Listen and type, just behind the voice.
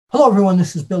Hello, everyone.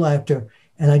 This is Bill Apter,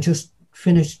 and I just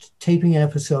finished taping an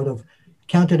episode of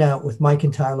Count It Out with Mike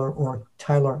and Tyler, or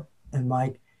Tyler and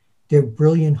Mike. They're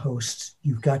brilliant hosts.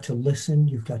 You've got to listen,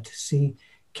 you've got to see.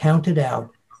 Count It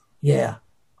Out. Yeah,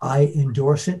 I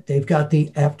endorse it. They've got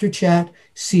the After Chat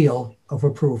seal of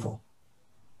approval.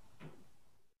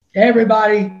 Hey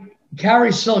everybody,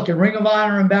 Carrie Silken, Ring of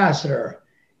Honor Ambassador,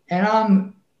 and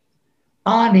I'm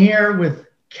on here with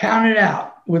Count It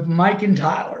Out with Mike and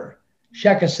Tyler.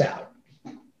 Check us out.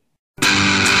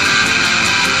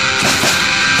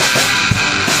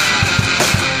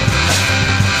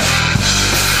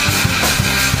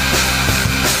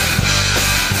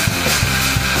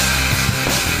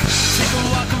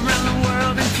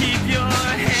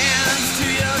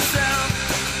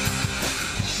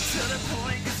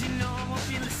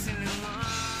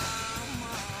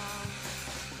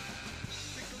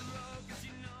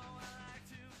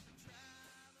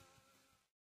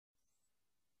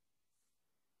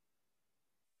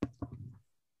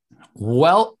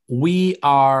 Well, we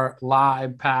are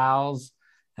live, pals.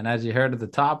 And as you heard at the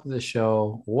top of the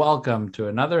show, welcome to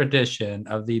another edition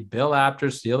of the Bill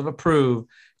Apter Seal of Approve.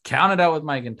 Count It Out with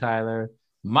Mike and Tyler.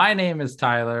 My name is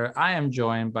Tyler. I am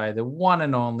joined by the one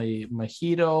and only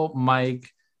Mojito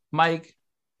Mike. Mike,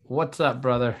 what's up,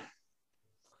 brother?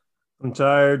 I'm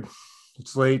tired.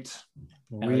 It's late.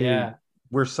 Yeah.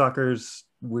 We're suckers.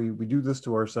 We do this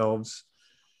to ourselves.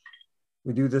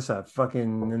 We do this at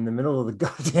fucking in the middle of the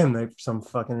goddamn night for some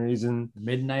fucking reason.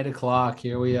 Midnight o'clock.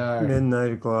 Here we are.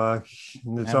 Midnight o'clock.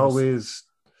 And it's always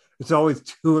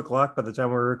 2 o'clock by the time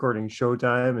we're recording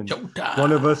Showtime. And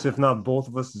one of us, if not both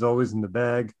of us, is always in the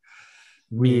bag.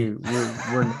 We're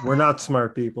not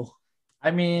smart people. I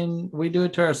mean, we do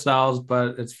it to ourselves,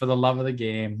 but it's for the love of the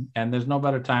game. And there's no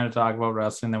better time to talk about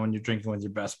wrestling than when you're drinking with your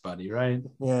best buddy, right?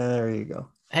 Yeah, there you go.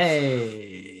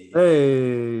 Hey.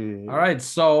 All right.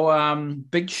 So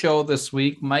big show this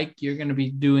week. Mike, you're going to be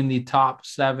doing the top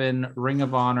 7 Ring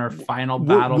of Honor final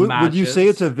battle matches. Would you say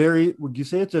it's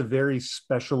a very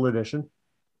special edition?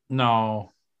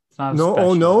 No. It's not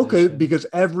okay, because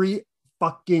every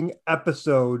fucking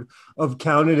episode of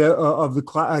Counted of the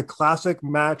classic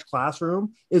match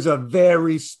classroom is a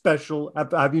very special.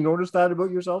 Have you noticed that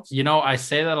about yourselves? You know, I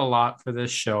say that a lot for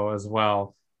this show as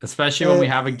well. Especially when we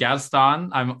have a guest on,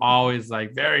 I'm always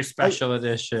like very special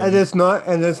edition. And it's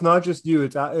not just you.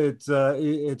 It's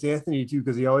Anthony too,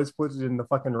 because he always puts it in the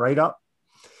fucking write up.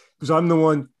 Because I'm the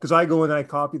one. Because I go and I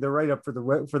copy the write up for the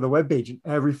webpage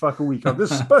every fucking week of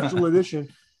this special edition.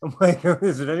 I'm like,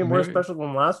 is it any more special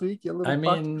than last week? I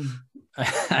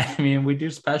mean, we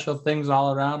do special things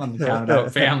all around on the Count It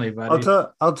Out family, buddy.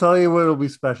 I'll tell you what will be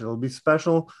special. It'll be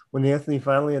special when Anthony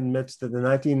finally admits that the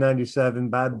 1997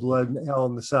 Bad Blood Hell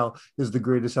in the Cell is the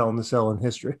greatest Hell in the Cell in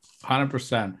history.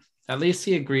 100%. At least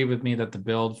he agreed with me that the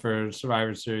build for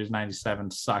Survivor Series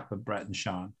 97 sucked with Brett and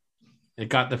Sean. It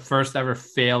got the first ever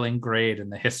failing grade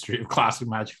in the history of Classic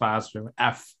Match Classroom.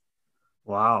 F.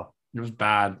 Wow. It was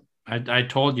bad. I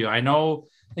told you. I know.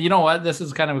 You know what? This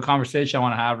is kind of a conversation I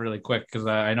want to have really quick because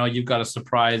I know you've got a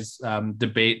surprise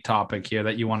debate topic here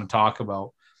that you want to talk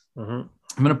about. Mm-hmm.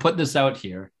 I'm going to put this out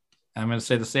here. I'm going to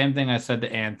say the same thing I said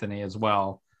to Anthony as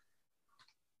well.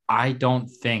 I don't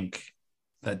think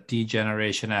that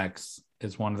D-Generation X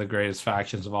is one of the greatest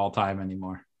factions of all time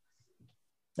anymore.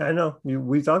 I know.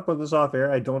 We talked about this off air.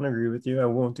 I don't agree with you. I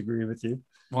won't agree with you.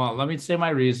 Well, let me say my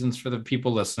reasons for the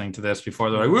people listening to this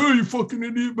before they're like, well, you fucking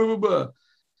idiot, blah, blah, blah.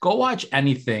 Go watch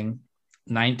anything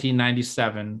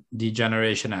 1997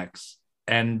 D-Generation X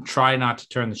and try not to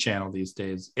turn the channel these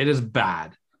days. It is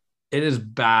bad. It is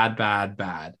bad, bad,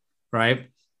 bad, right?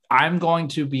 I'm going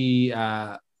to be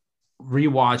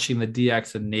rewatching the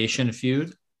DX and Nation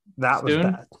feud. That was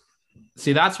bad.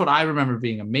 See, that's what I remember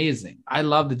being amazing. I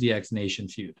love the DX Nation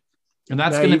feud. And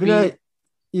that's going to be...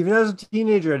 Even as a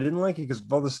teenager, I didn't like it because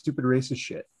of all the stupid racist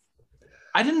shit.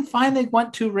 I didn't find they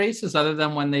went too racist other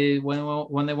than when they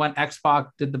went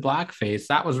X-Pac did the blackface.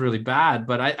 That was really bad,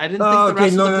 but I didn't think the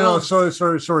rest of the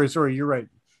build... Sorry. You're right.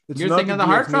 You're thinking of the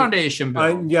Hart Foundation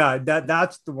bill.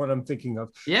 That's the one I'm thinking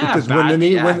of. Yeah, because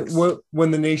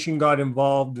when the Nation got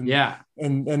involved,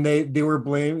 and they were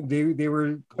blamed, they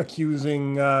were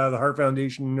accusing the Hart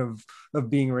Foundation of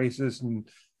being racist and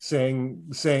saying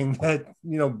that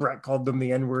Brett called them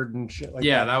the N-word and shit like that.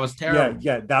 Yeah, that was terrible.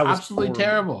 Yeah, that was absolutely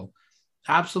terrible.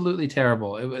 Absolutely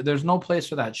terrible. There's no place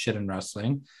for that shit in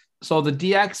wrestling. So the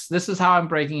DX, this is how I'm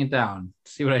breaking it down.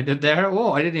 See what I did there?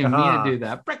 Oh, I didn't even mean to do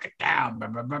that. Break it down.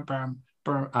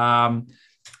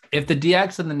 If the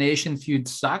DX and the Nation feud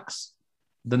sucks,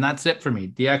 then that's it for me.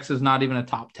 DX is not even a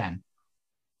top 10.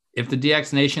 If the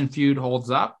DX Nation feud holds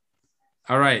up,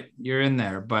 all right, you're in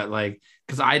there, but like,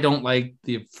 because I don't like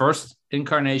the first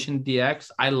incarnation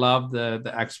DX. I love the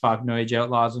X-Pac New Age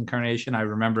Outlaws incarnation. I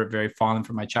remember it very fondly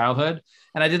from my childhood,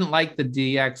 and I didn't like the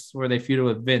DX where they feuded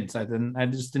with Vince. I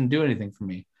just didn't do anything for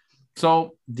me.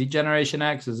 So Degeneration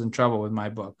X is in trouble with my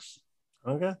books.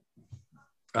 Okay.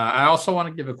 I also want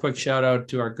to give a quick shout out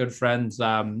to our good friends,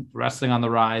 Wrestling on the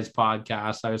Rise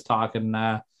podcast. I was talking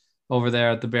over there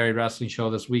at the Barrie Wrestling Show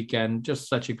this weekend. Just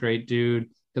such a great dude.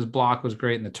 His block was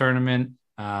great in the tournament.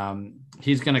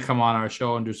 He's going to come on our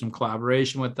show and do some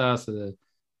collaboration with us.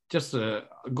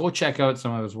 Go check out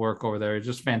some of his work over there.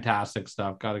 Just fantastic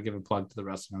stuff. Got to give a plug to the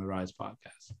Wrestling on the Rise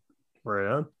podcast. Right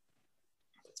on.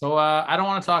 So I don't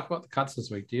want to talk about the cuts this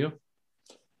week. Do you?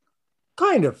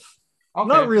 Kind of. Okay.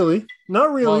 Not really.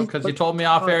 Because you told me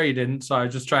off air you didn't, so I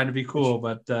was just trying to be cool,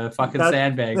 but fucking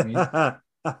sandbag me.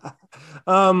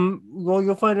 Well,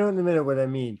 you'll find out in a minute what I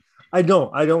mean. I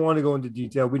don't want to go into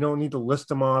detail. We don't need to list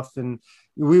them off, and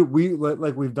we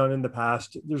like we've done in the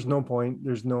past. There's no point.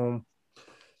 There's no.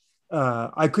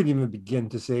 I couldn't even begin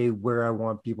to say where I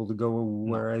want people to go,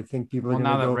 where I think people are going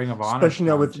to go. Ring of Honor, especially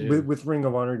now with Ring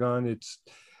of Honor gone,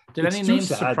 Did any names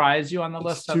surprise you on the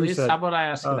list at least? How about I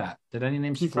ask you that? Did any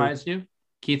names surprise you?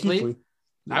 Keith Lee?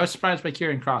 Yeah. I was surprised by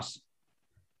Kieran Cross.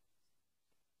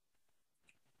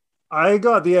 I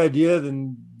got the idea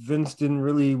that Vince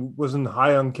wasn't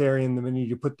high on carrying them, and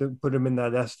you put him in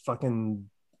that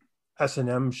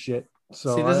S&M shit.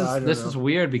 So see, this is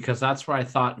weird because that's where I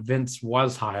thought Vince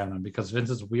was high on him, because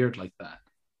Vince is weird like that.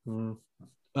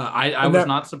 I was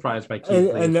not surprised by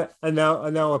Keith Lee. And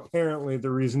now apparently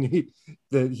the reason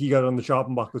he got on the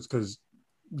chopping block was because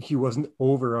he wasn't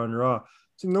over on Raw.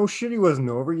 So no shit, he wasn't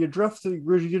over. You dressed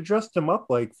him up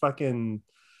like fucking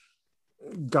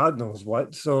God knows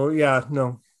what. So yeah,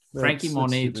 no. Frankie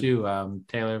Monet too.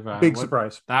 Taylor. Big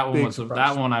surprise. That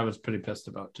one I was pretty pissed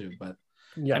about too. But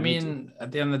yeah, I mean,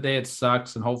 at the end of the day, it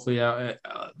sucks, and hopefully,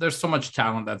 there's so much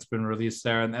talent that's been released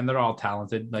there, and they're all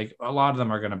talented. Like a lot of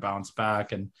them are going to bounce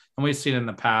back, and we've seen it in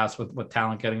the past with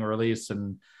talent getting released,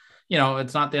 and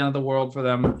it's not the end of the world for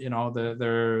them.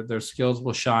 Their skills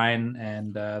will shine,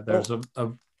 and there's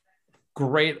a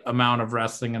great amount of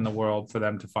wrestling in the world for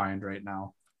them to find right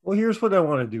now. Well, here's what I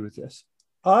want to do with this.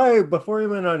 Before we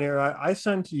went on air, I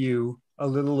sent to you a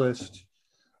little list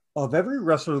of every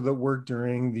wrestler that worked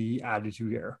during the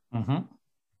Attitude Era, from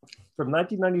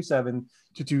 1997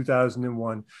 to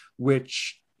 2001,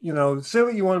 which, say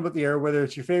what you want about the era, whether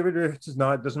it's your favorite or it's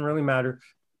not, it doesn't really matter.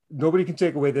 Nobody can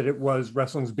take away that it was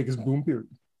wrestling's biggest boom period.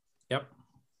 Yep.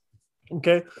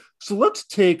 Okay. So let's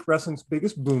take wrestling's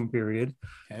biggest boom period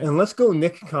and let's go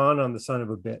Nick Khan on the son of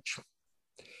a bitch.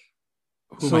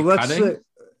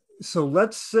 So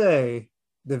let's say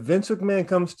that Vince McMahon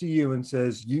comes to you and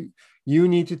says, you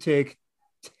need to take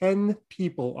 10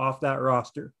 people off that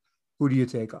roster. Who do you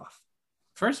take off?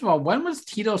 First of all, when was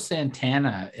Tito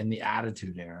Santana in the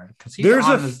Attitude Era? Because he's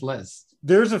on this list.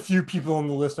 There's a few people on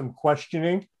the list I'm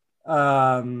questioning.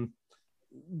 That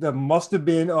must have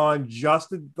been on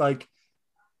just like.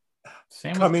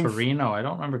 Same with Carino. I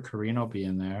don't remember Carino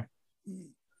being there.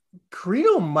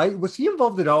 Carino was he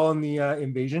involved at all in the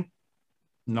invasion?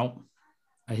 Nope.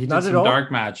 He did some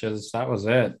dark matches. That was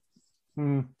it.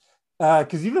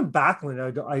 Because even Backlund,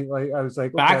 I was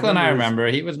like, Backlund, I remember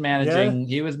he was managing. Yeah.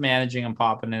 He was managing and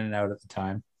popping in and out at the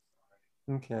time.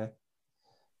 Okay.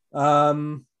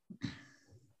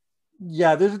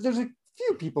 Yeah, there's a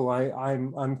few people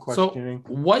I'm questioning.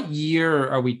 So what year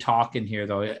are we talking here,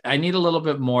 though? I need a little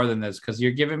bit more than this, because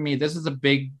you're giving me this is a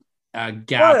big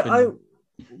gap.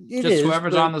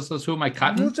 Whoever's on this list. Who am I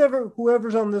cutting?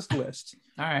 Whoever's on this list.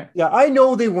 All right. Yeah, I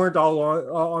know they weren't all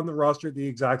on the roster at the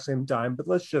exact same time, but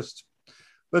let's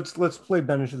play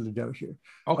benefit of the doubt here.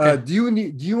 Okay. Do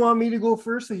you want me to go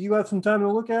first, so you have some time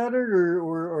to look at it,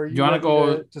 or you want to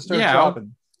go to start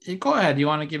shopping? Go ahead. You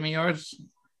want to give me yours?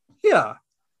 Yeah.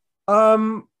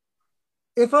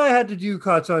 If I had to do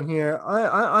cuts on here,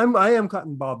 I am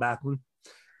cutting Bob Backlund.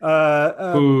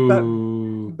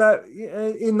 But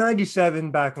in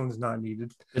 97, Backlund's not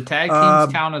needed. The tag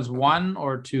teams count as one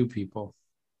or two people?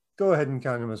 Go ahead and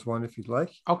count him as one if you'd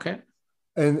like. Okay.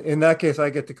 And in that case,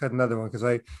 I get to cut another one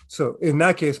so in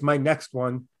that case, my next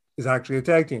one is actually a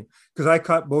tag team, because I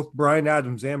cut both Brian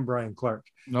Adams and Brian Clark.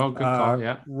 No, good call.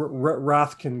 Yeah.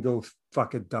 Wrath can go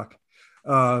fuck a duck.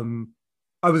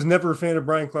 I was never a fan of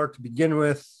Brian Clark to begin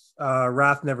with.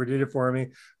 Wrath never did it for me.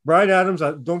 Brian Adams,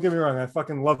 don't get me wrong, I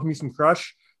fucking love me some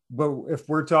Crush, but if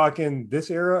we're talking this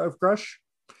era of Crush,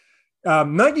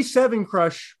 97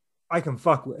 Crush I can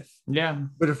fuck with. Yeah.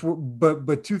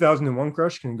 But 2001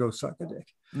 Crush can go suck a dick.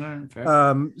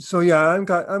 Fair. So yeah, I'm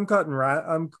cutting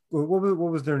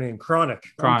what was their name? Chronic.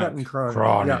 I'm cutting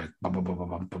Chronic.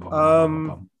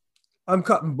 Yeah. I'm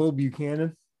cutting Bo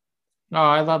Buchanan. Oh,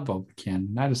 I love Bo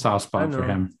Buchanan. I had a soft spot for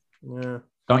him. Yeah.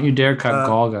 Don't you dare cut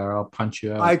Golga or I'll punch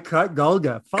you out. I cut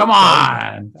Golga. Fuck Come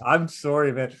on. Golga. I'm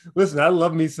sorry, man. Listen, I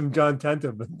love me some John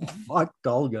Tenta, but fuck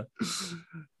Golga.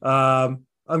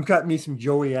 I'm cutting me some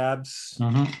Joey Abs.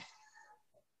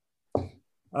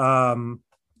 I'm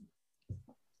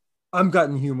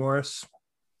cutting Hugh Morris.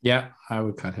 Yeah, I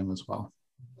would cut him as well.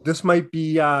 This might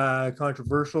be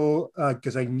controversial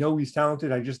because I know he's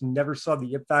talented. I just never saw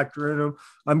the it factor in him.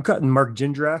 I'm cutting Mark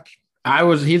Jindrak.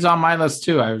 He's on my list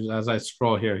too. As I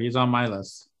scroll here, he's on my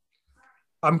list.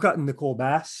 I'm cutting Nicole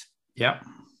Bass. Yep.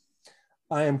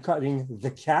 I am cutting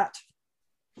the Cat.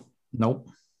 Nope.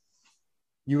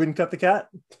 You wouldn't cut the Cat?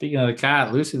 Speaking of the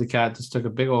Cat, Lucy the Cat just took a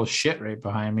big old shit right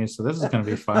behind me, so this is going to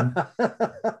be fun.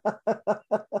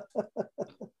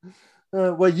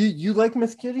 Well, you like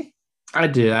Miss Kitty? I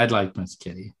did. I'd like Miss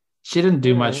Kitty. She didn't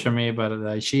do much for me,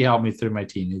 but she helped me through my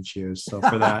teenage years. So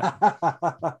for that.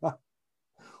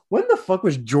 When the fuck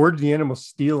was George the Animal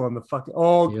Steel on the fucking?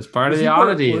 Oh, he was part of the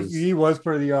oddities. He was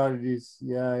part of the oddities.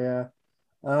 Yeah.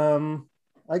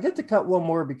 I get to cut one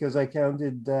more because I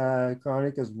counted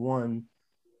Chronic as one.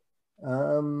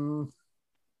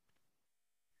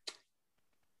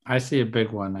 I see a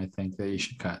big one. I think that you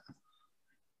should cut.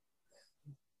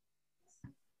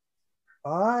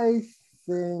 I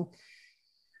think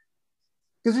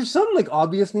because there's some like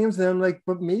obvious names that I'm like,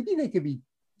 but maybe they could be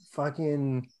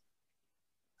fucking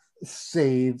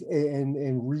saved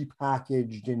and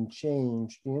repackaged and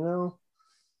changed, you know?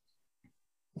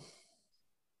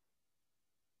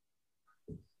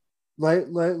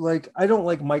 Like I don't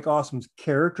like Mike Awesome's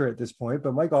character at this point,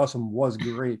 but Mike Awesome was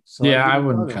great. So yeah, I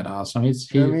wouldn't cut Awesome.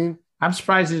 I'm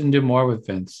surprised he didn't do more with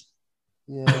Vince.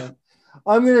 Yeah.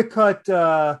 I'm gonna cut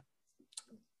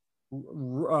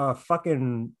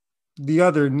fucking the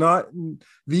other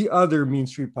Mean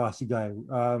Street Posse guy.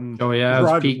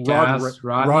 Pete Gas,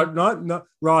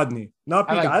 Rodney. Not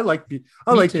Pete. I like Pete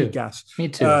Gas. Me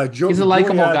too. He's a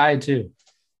likable guy too.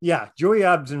 Yeah, Joey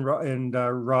Abs and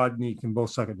Rodney can both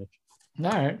suck a dick. All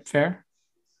right, fair.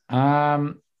 All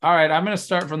right, I'm gonna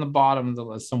start from the bottom of the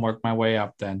list and work my way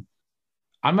up. Then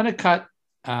I'm gonna cut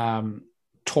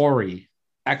Tori.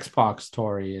 Xbox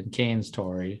Tori and Kane's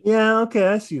Tori. Yeah, okay,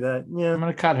 I see that. Yeah, I'm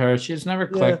gonna cut her. She's never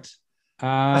clicked.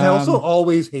 I also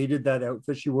always hated that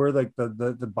outfit she wore, like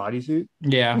the bodysuit.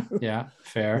 Yeah,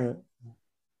 fair. Yeah.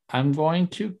 I'm going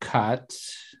to cut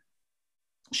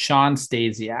Sean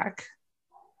Stasiak.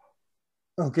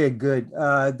 Okay, good.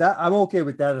 That I'm okay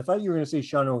with that. I thought you were gonna say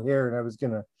Sean O'Hare, and I was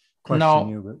gonna question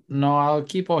you. But no, I'll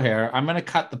keep O'Hare. I'm gonna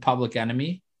cut the Public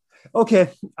Enemy. Okay,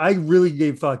 I really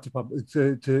gave thought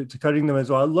to cutting them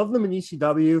as well. I love them in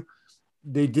ECW.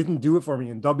 They didn't do it for me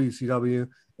in WCW,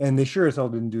 and they sure as hell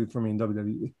didn't do it for me in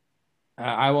WWE.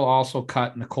 I will also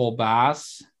cut Nicole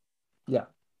Bass. Yeah.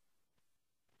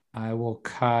 I will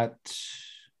cut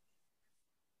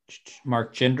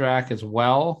Mark Jindrak as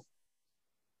well.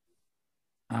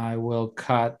 I will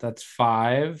cut, that's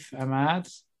 5 I'm at.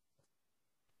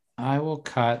 I will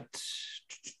cut...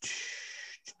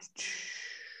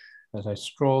 As I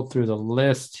scroll through the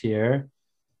list here,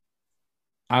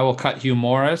 I will cut Hugh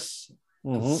Morris.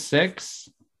 6.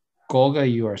 Golga,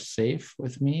 you are safe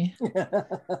with me.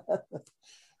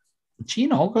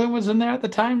 Gene Okerlund was in there at the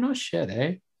time? No shit,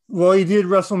 eh? Well, he did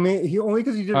WrestleMania.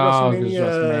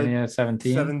 WrestleMania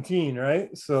 17. 17,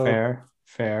 right? So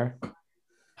Fair.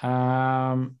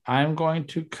 I'm going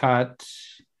to cut...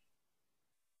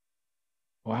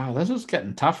 Wow, this is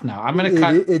getting tough now. I'm going to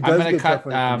cut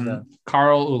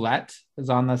Carl Ouellette is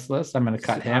on this list. I'm going to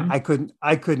cut him. I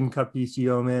couldn't cut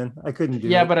PCO, man. I couldn't do it.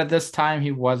 Yeah, but at this time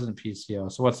he wasn't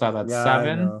PCO. So what's that? That's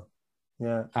 7.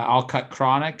 Yeah. I'll cut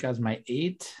Chronic as my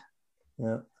 8.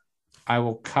 Yeah. I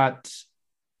will cut.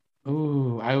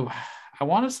 I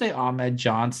want to say Ahmed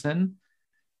Johnson,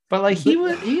 but like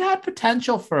he had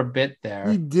potential for a bit there.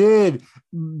 He did.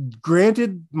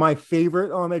 Granted, my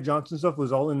favorite Ahmed Johnson stuff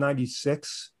was all in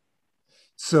 '96,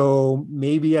 so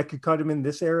maybe I could cut him in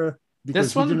this era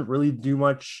because he didn't really do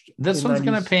much. This one's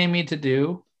going to pay me to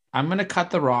do. I'm going to cut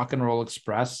the Rock and Roll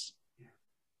Express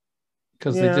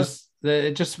because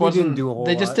it just wasn't.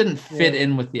 They just didn't fit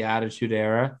in with the Attitude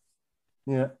Era.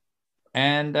 Yeah.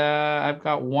 And I've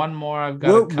got one more. I've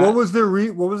got. What was their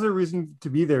reason to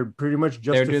be there? Pretty much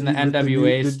just they're doing the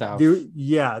NWA stuff.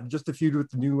 Just a feud with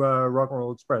the new Rock and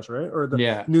Roll Express, right? Or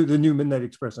the new Midnight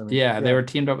Express. I mean. Yeah, they were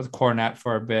teamed up with Cornette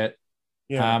for a bit.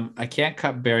 Yeah. I can't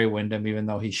cut Barry Windham, even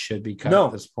though he should be cut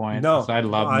at this point. No, I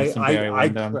love me some Barry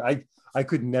Windham. I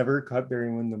could never cut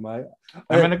Barry Windham. I'm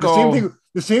gonna go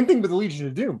the same thing with the Legion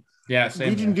of Doom. Yeah, same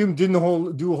Legion of Doom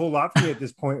didn't do a whole lot for me at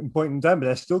this point in time, but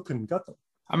I still couldn't cut them.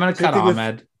 I'm gonna cut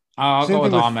Ahmed. I'll go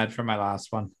with Ahmed for my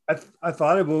last one. I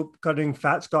thought about cutting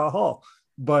Fat Scott Hall,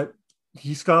 but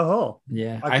he's Scott Hall.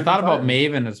 Yeah, I thought about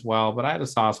Maven as well, but I had a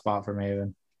soft spot for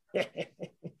Maven.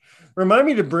 Remind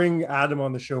me to bring Adam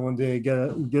on the show one day. Get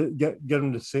him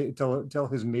to tell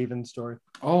his Maven story.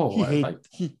 Oh,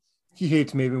 he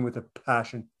hates Maven with a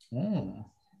passion.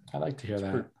 I like to hear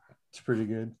that. It's pretty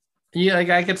good. Yeah, like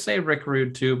I could say Rick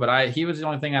Rude too, but he was the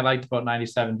only thing I liked about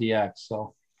 97 DX.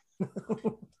 So.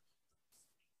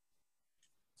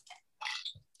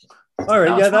 All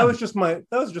right, that was just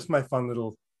my fun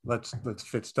little let's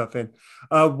fit stuff in.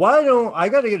 Why don't I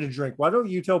got to get a drink? Why don't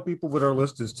you tell people what our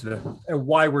list is today and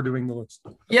why we're doing the list?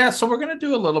 Yeah, so we're gonna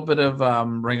do a little bit of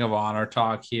Ring of Honor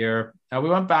talk here. We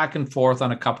went back and forth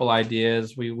on a couple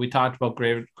ideas. We talked about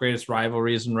greatest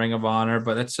rivalries in Ring of Honor,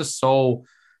 but it's just so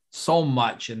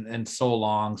much and so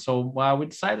long. So we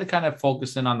decided to kind of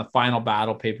focus in on the Final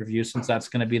Battle pay-per-view since that's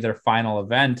going to be their final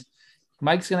event.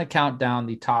 Mike's going to count down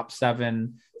the top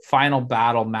 7 Final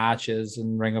Battle matches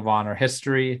in Ring of Honor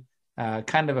history,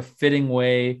 kind of a fitting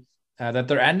way that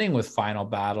they're ending with Final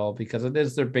Battle because it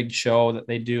is their big show that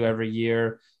they do every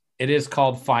year. It is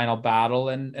called Final Battle,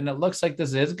 and it looks like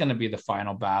this is going to be the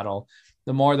Final Battle.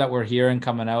 The more that we're hearing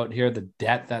coming out here, the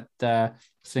debt that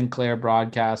Sinclair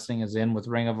Broadcasting is in with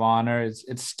Ring of Honor,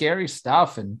 it's scary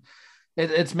stuff, and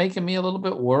it's making me a little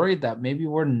bit worried that maybe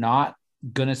we're not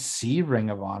going to see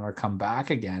Ring of Honor come back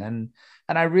again.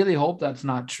 And I really hope that's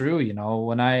not true. You know,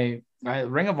 when I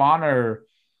Ring of Honor,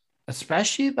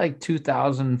 especially like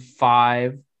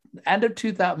 2005,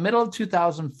 middle of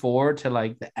 2004 to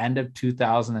like the end of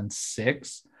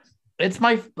 2006, it's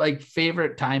my like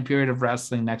favorite time period of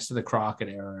wrestling next to the Crockett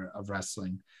era of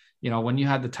wrestling. You know, when you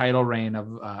had the title reign of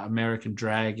American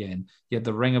Dragon, you had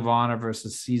the Ring of Honor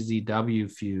versus CZW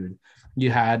feud.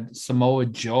 You had Samoa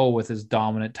Joe with his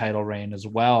dominant title reign as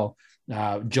well.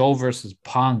 Joe versus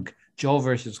Punk, Joe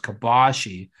versus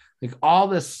Kabashi, like all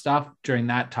this stuff during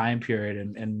that time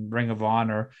period in Ring of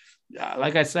Honor.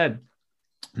 Like I said,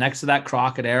 next to that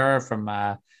Crockett era from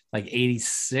like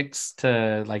 86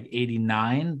 to like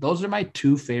 89, those are my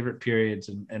 2 favorite periods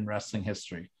in wrestling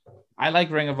history. I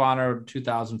like Ring of Honor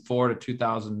 2004 to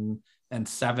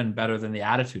 2007 better than the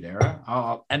Attitude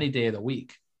Era any day of the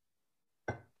week.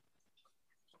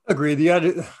 Agree.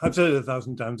 I've said it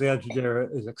 1,000 times. The Attitude Era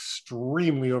is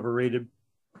extremely overrated.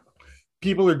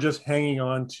 People are just hanging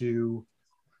on to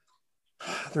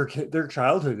their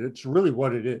childhood. It's really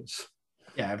what it is.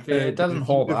 Yeah, it doesn't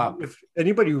hold up. If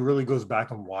anybody who really goes back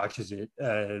and watches it,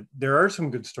 there are some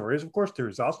good stories. Of course,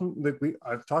 there's awesome. Like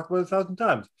I've talked about it 1,000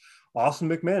 times. Austin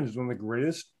McMahon is one of the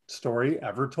greatest story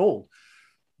ever told,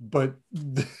 but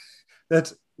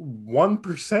that's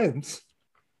 1%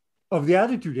 of the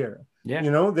Attitude Era. Yeah,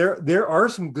 you know, there are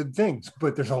some good things,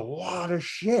 but there's a lot of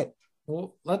shit.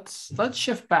 Well, let's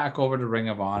shift back over to Ring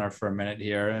of Honor for a minute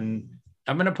here, and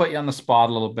I'm going to put you on the spot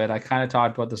a little bit. I kind of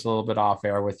talked about this a little bit off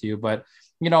air with you, but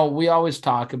you know, we always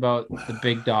talk about the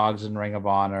big dogs in Ring of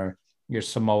Honor. Your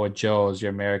Samoa Joes, your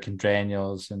American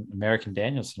Danielson.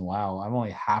 Wow, I'm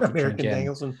only half a drink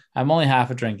in. I'm only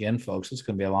half a drink in, folks. It's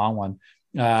going to be a long one.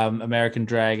 American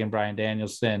Dragon, Bryan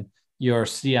Danielson. Your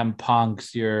CM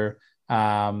Punks. Your Jay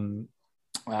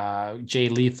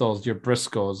Lethals. Your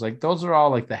Briscoes. Like those are all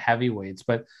like the heavyweights.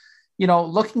 But you know,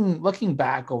 looking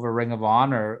back over Ring of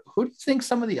Honor, who do you think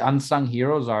some of the unsung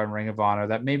heroes are in Ring of Honor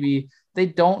that maybe they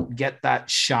don't get that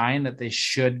shine that they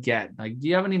should get? Like, do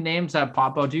you have any names that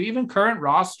pop out? Do you even current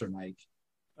roster, Mike?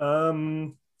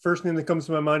 First name that comes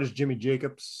to my mind is Jimmy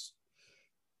Jacobs.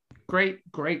 Great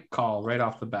call right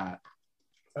off the bat.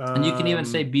 And you can even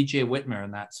say BJ Whitmer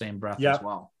in that same breath as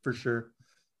well. For sure.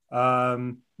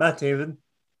 Matt Taven.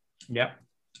 Yep.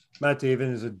 Matt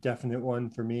Taven is a definite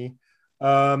one for me.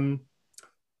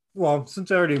 Well,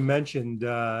 since I already mentioned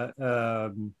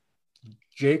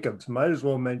Jacobs, might as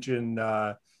well mention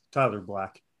Tyler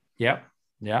Black. Yep.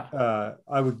 Yeah.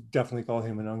 I would definitely call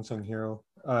him an unsung hero.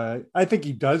 I think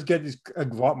he does get a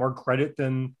lot more credit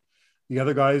than the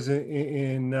other guys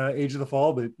in Age of the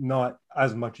Fall, but not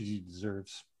as much as he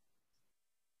deserves.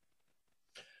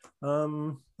 I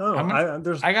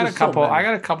got a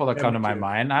couple that come to my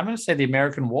mind. I'm going to say the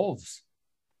American Wolves.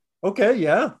 Okay,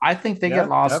 yeah. I think they get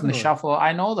lost in the shuffle.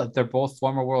 I know that they're both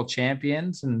former world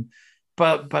champions,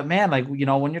 but man, like, you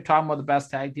know, when you're talking about the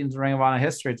best tag teams in Ring of Honor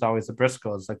history, it's always the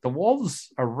Briscoes. Like the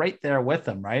Wolves are right there with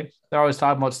them, right? They're always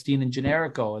talking about Steen and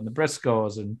Generico and the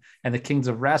Briscoes and the Kings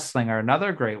of Wrestling are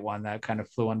another great one that kind of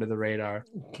flew under the radar.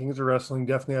 Kings of Wrestling,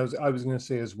 definitely. I was going to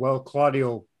say as well,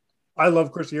 Claudio. I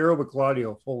love Chris Hero, but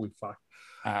Claudio, holy fuck.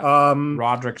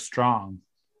 Roderick Strong.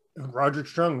 Roderick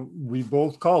Strong, we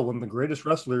both call one of the greatest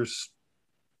wrestlers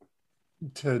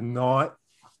to not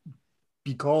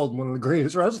be called one of the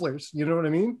greatest wrestlers. You know what I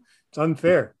mean? It's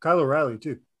unfair. Kyle O'Reilly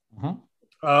too.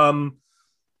 I've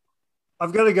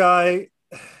got a guy.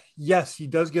 Yes, he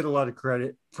does get a lot of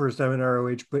credit for his time in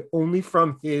ROH, but only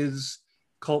from his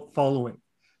cult following,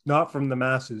 not from the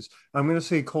masses. I'm going to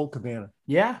say Colt Cabana.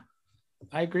 Yeah,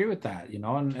 I agree with that. You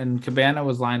know, and Cabana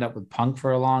was lined up with Punk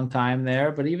for a long time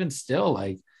there, but even still,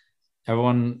 like,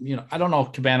 everyone, you know, I don't know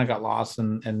if Cabana got lost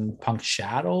in Punk's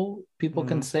shadow, people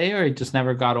can say, or he just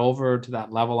never got over to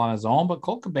that level on his own. But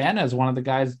Colt Cabana is one of the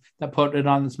guys that put it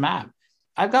on this map.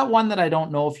 I've got one that I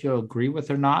don't know if you'll agree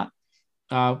with or not,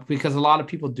 because a lot of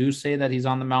people do say that he's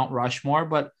on the Mount Rushmore,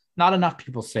 but not enough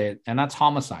people say it, and that's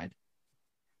Homicide.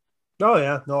 Oh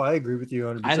yeah, no, I agree with you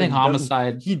 100%. I think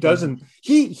Homicide. He doesn't.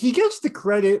 He gets the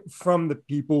credit from the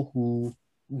people who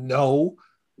know,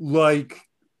 like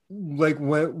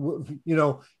when you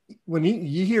know, when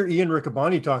you hear Ian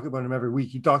Riccaboni talk about him every week,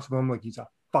 he talks about him like he's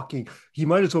he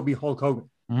might as well be Hulk Hogan.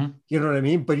 You know what I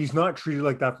mean? But he's not treated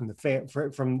like that from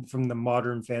the from the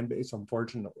modern fan base,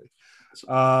 unfortunately.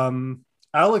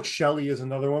 Alex Shelley is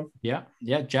another one. Yeah.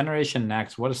 Generation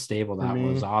Next. What a stable that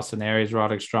was. Austin Aries,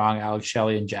 Roderick Strong, Alex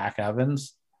Shelley, and Jack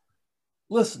Evans.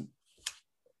 Listen,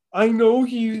 I know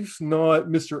he's not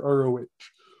Mr. ROH.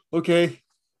 Okay.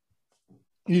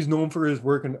 He's known for his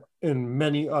work in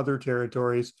many other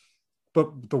territories,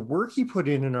 but the work he put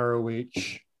in ROH,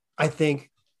 I think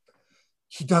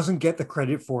he doesn't get the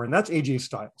credit for, and that's AJ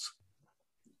Styles.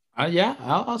 Yeah,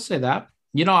 I'll say that.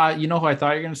 You know who I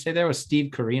thought you were going to say there was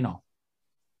Steve Corino.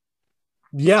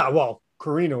 Yeah, well,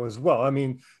 Corino as well. I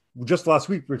mean, just last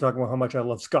week we were talking about how much I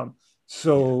love Scum.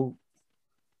 So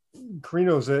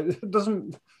Corino's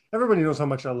everybody knows how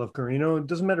much I love Corino. It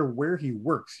doesn't matter where he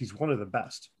works. He's one of the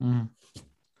best. Do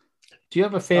you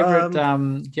have a favorite?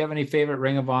 Do you have any favorite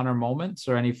Ring of Honor moments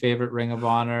or any favorite Ring of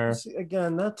Honor?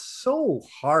 Again, that's so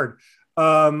hard.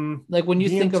 Like when you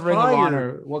think of Ring of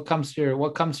Honor, what comes to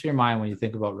your mind when you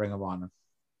think about Ring of Honor?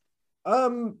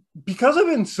 Because I've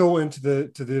been so into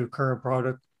the current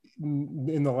product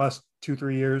in the last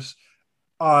 2-3 years,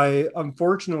 I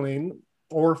unfortunately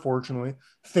or fortunately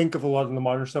think of a lot of the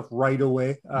modern stuff right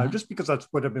away, just because that's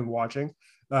what I've been watching.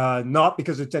 Not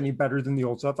because it's any better than the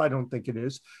old stuff. I don't think it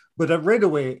is, but right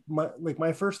away,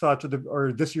 my first thought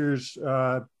to this year's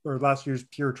or last year's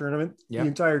Pure tournament, the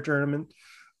entire tournament.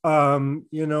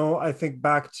 You know, I think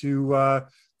back to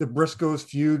the Briscoes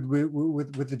feud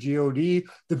with the GOD,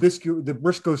 the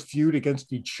Briscoes feud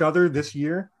against each other this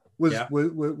year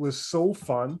was so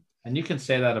fun. And you can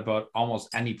say that about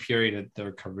almost any period of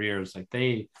their careers. Like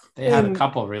they had a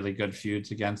couple really good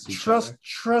feuds against each other.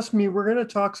 Trust me, we're gonna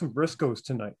talk some Briscoes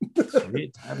tonight.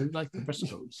 Sweet. I really like the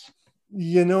Briscoes.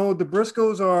 You know, the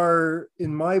Briscoes are,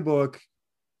 in my book,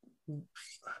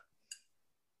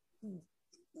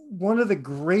 one of the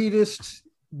greatest.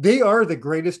 They are the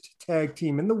greatest tag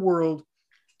team in the world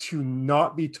to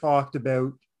not be talked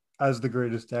about as the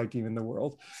greatest tag team in the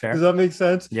world. Fair. Does that make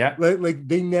sense? Yeah. Like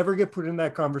they never get put in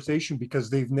that conversation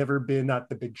because they've never been at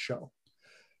the big show.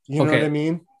 You know what I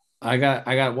mean? I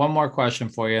got one more question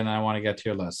for you, and then I want to get to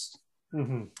your list.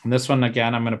 And this one,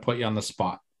 again, I'm going to put you on the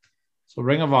spot. So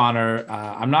Ring of Honor,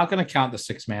 I'm not going to count the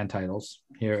 6-man titles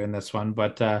here in this one,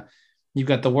 but you've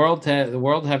got the world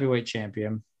heavyweight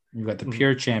champion, you've got the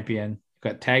pure champion,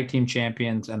 you've got tag team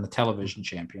champions, and the television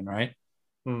champion, right?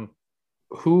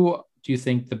 Who do you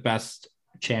think the best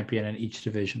champion in each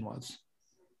division was?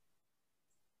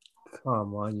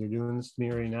 Come on, you're doing this to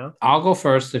me right now. I'll go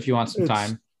first if you want some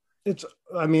time.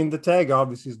 I mean, the tag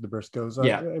obviously is the Briscoes.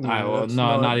 Yeah,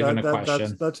 not even a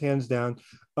question. That's hands down.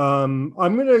 I'm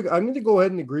gonna go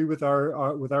ahead and agree with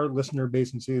our listener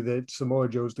base and say that Samoa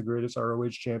Joe is the greatest ROH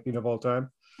champion of all time.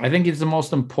 I think he's the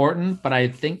most important, but I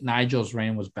think Nigel's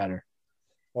reign was better.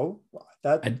 Oh,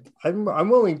 I'm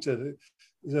willing to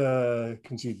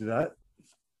concede to that.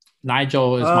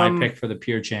 Nigel is my pick for the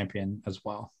pure champion as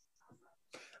well.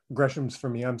 Gresham's for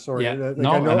me. I'm sorry. Yeah.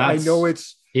 I know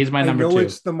he's my number 2.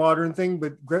 It's the modern thing,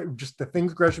 but just the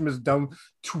things Gresham has done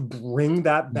to bring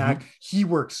that back. He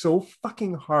worked so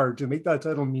fucking hard to make that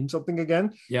title mean something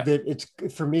again. Yeah. That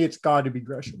it's got to be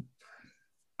Gresham.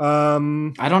 I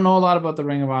don't know a lot about the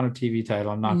Ring of Honor TV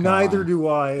title. I'm not. Neither do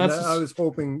I. I was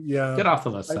hoping. Yeah. Get off the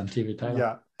list then. TV title.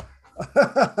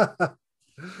 Yeah.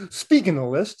 Speaking of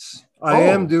lists, I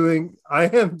am doing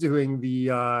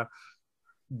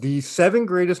the 7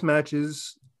 greatest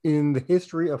matches in the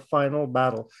history of Final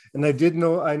Battle. And I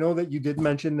know that you did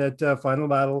mention that Final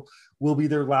Battle will be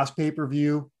their last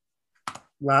pay-per-view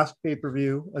last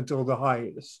pay-per-view until the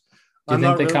hiatus. Do you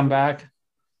think they come back?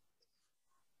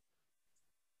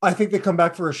 I think they come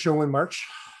back for a show in March.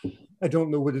 I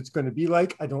don't know what it's going to be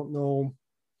like. I don't know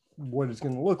what it's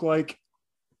going to look like.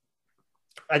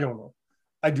 I don't know.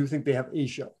 I do think they have a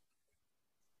show.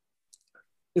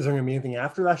 Is there going to be anything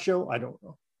after that show? I don't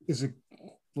know. Is it,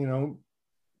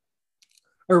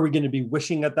 are we going to be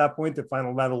wishing at that point that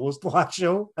Final Battle was the last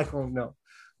show? I don't know.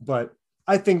 But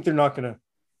I think they're not going to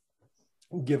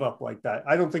give up like that.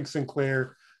 I don't think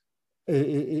Sinclair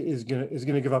is going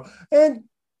to give up. And,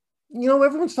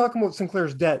 everyone's talking about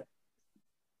Sinclair's debt.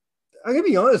 I'm going to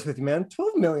be honest with you, man.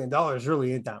 $12 million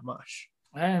really ain't that much.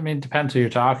 I mean, depends who you're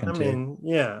talking to.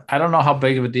 Yeah. I don't know how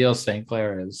big of a deal St.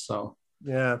 Clair is, so.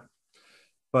 Yeah.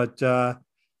 But, I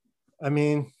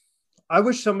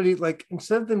wish somebody,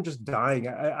 instead of them just dying,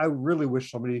 I really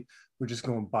wish somebody would just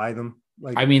go and buy them.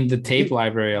 The tape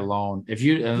library alone. If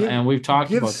you, and we've talked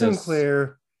about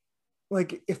Sinclair,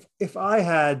 this. If I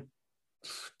had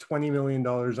 $20 million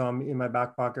in my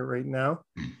back pocket right now,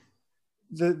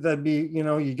 that'd be,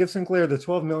 you give Sinclair the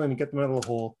 $12 million to get them out of the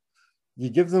hole. You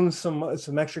give them some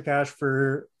extra cash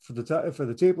for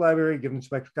the tape library. Give them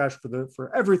some extra cash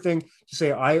for everything to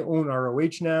say I own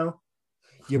ROH now.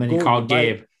 And then you call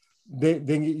Gabe.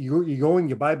 Then you go and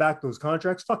you buy back those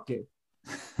contracts. Fuck Gabe.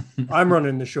 I'm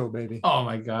running the show, baby. Oh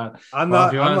my god!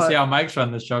 If you want to see how Mike's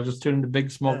run this show, just tune into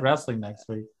Big Smoke Wrestling next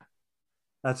week.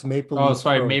 That's Maple Leaf. Oh,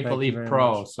 sorry, Pro. Maple Leaf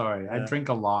Pro. Much. Sorry, yeah. I drink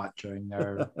a lot during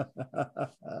there.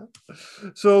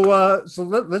 So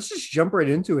let's just jump right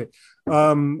into it.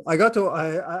 I'm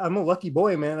a lucky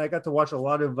boy, man. I got to watch a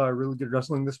lot of really good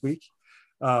wrestling this week.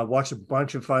 Watched a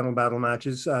bunch of Final Battle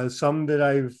matches. Some that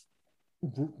I've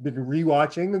been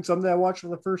rewatching, and some that I watched for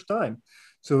the first time.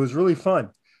 So it was really fun.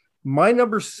 My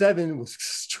number 7 was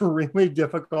extremely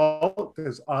difficult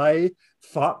because I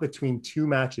fought between two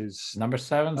matches. Number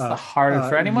 7 is the hardest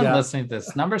for anyone listening to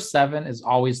this. Number 7 is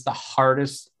always the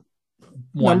hardest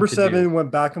one. Number 7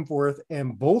 went back and forth,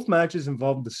 and both matches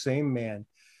involved the same man.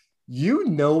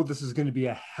 This is going to be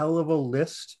a hell of a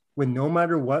list when no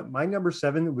matter what, my number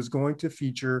 7 was going to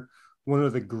feature one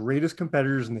of the greatest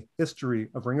competitors in the history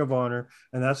of Ring of Honor,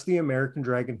 and that's the American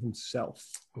Dragon himself.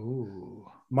 Ooh.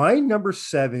 My number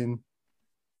 7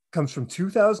 comes from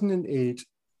 2008,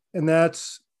 and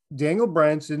that's Daniel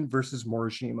Bryanson versus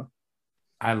Morishima.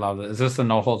 I love it. Is this the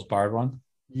no holds barred one?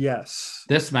 Yes.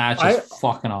 This match is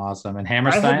fucking awesome. And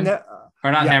Hammerstein?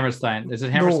 Hammerstein. Is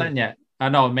it Hammerstein yet?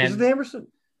 No, man. Is it Hammerstein?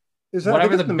 Is that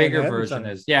whatever the bigger version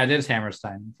is? Yeah, it is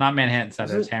Hammerstein. It's not Manhattan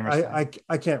Center. It's Hammerstein.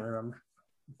 I can't remember.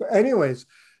 But anyways,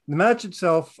 the match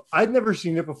itself, I'd never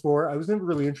seen it before. I was never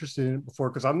really interested in it before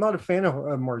because I'm not a fan of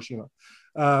Morishima.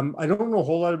 I don't know a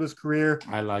whole lot of his career.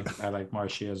 I like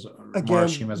Morishima's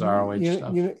ROH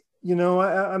stuff.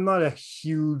 I'm not a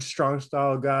huge strong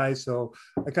style guy, so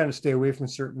I kind of stay away from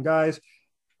certain guys.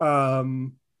 But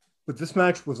this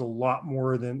match was a lot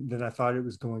more than I thought it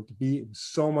was going to be. It was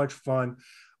so much fun.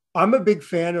 I'm a big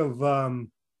fan of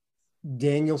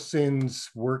Danielson's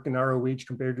work in ROH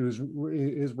compared to his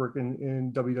work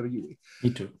in WWE. Me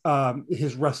too.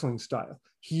 His wrestling style.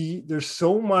 There's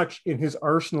so much in his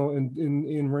arsenal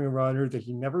in Ring of Honor that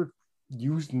he never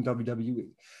used in WWE.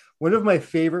 One of my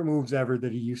favorite moves ever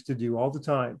that he used to do all the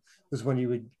time was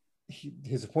when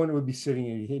his opponent would be sitting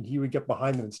and he would get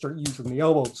behind them and start using the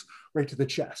elbows right to the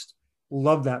chest.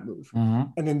 Love that move. Mm-hmm.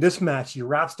 And in this match, he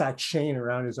wraps that chain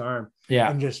around his arm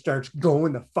and just starts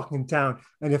going to fucking town.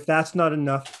 And if that's not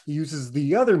enough, he uses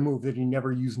the other move that he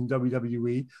never used in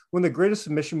WWE, one of the greatest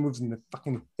submission moves in the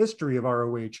fucking history of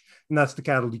ROH, and that's the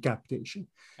cattle decapitation.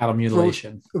 Cattle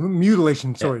mutilation.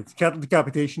 Sorry. Yeah. Cattle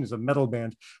decapitation is a metal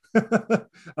band.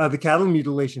 The cattle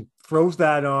mutilation, throws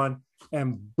that on,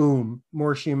 and boom,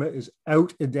 Morishima is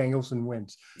out and Danielson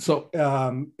wins. So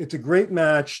it's a great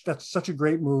match. That's such a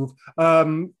great move.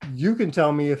 You can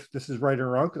tell me if this is right or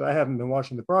wrong because I haven't been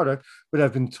watching the product, but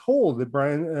I've been told that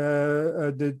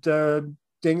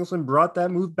Danielson brought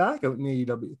that move back out in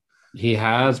AEW. He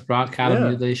has brought cattle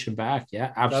mutilation back.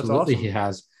 Yeah, absolutely. Awesome. He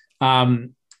has.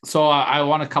 So I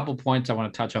want a couple points I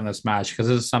want to touch on this match because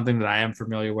this is something that I am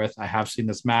familiar with. I have seen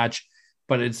this match.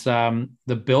 But it's the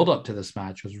build up to this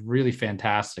match was really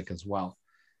fantastic as well.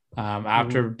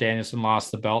 After Danielson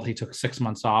lost the belt, he took 6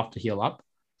 months off to heal up.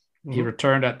 Mm-hmm. He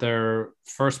returned at their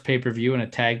first pay-per-view in a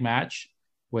tag match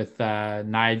with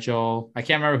Nigel. I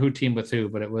can't remember who teamed with who,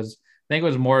 but I think it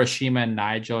was Morishima and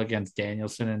Nigel against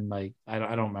Danielson. And I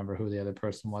don't remember who the other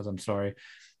person was. I'm sorry.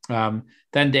 Then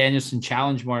Danielson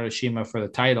challenged Morishima for the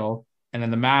title. And in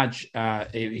the match,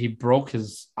 he broke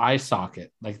his eye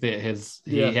socket. Like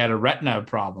he had a retina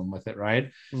problem with it,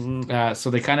 right? Mhm. So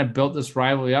they kind of built this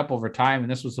rivalry up over time,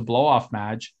 and this was a blow-off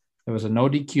match. It was a no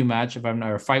DQ match, if I'm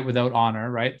not, or a fight without honor,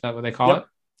 right? Is that what they call it?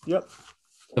 Yep.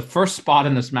 The first spot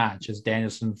in this match is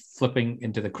Danielson flipping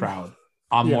into the crowd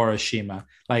on Morishima.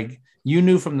 Like, you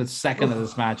knew from the second that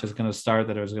this match was going to start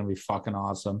that it was going to be fucking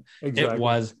awesome. Exactly. It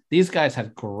was. These guys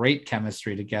had great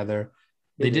chemistry together.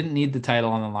 They didn't need the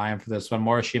title on the line for this one.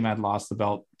 Morishima had lost the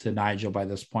belt to Nigel by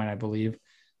this point, I believe.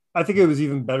 I think it was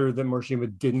even better that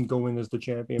Morishima didn't go in as the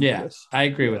champion. Yeah, for this. I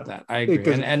agree with that. I agree.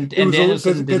 Because And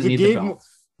Danielson didn't need the belt.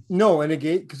 No, and it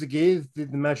gave the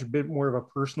match a bit more of a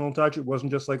personal touch. It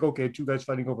wasn't just like, okay, two guys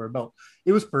fighting over a belt.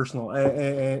 It was personal,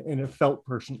 and it felt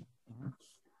personal.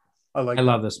 I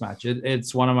love this match.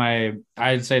 It's one of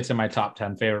I'd say it's in my top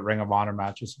 10 favorite Ring of Honor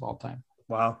matches of all time.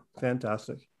 Wow,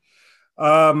 fantastic.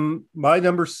 My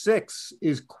number 6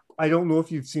 is, I don't know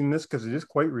if you've seen this because it is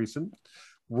quite recent.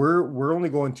 We're only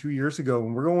going 2 years ago,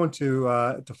 and we're going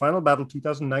to Final Battle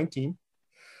 2019.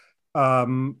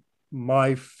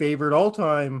 My favorite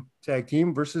all-time tag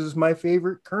team versus my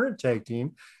favorite current tag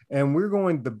team, and we're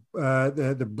going the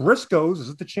Briscoes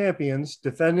as the champions,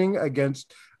 defending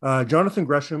against Jonathan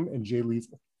Gresham and Jay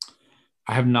Lethal.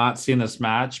 I have not seen this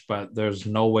match, but there's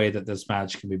no way that this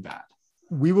match can be bad.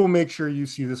 We will make sure you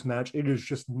see this match. It is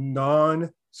just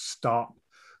non-stop.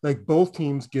 Like, both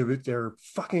teams give it their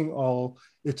fucking all.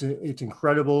 It's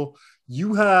incredible.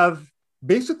 You have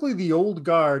basically the old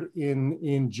guard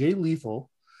in Jay Lethal,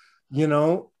 you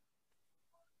know,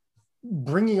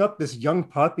 bringing up this young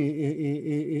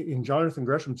puppy in Jonathan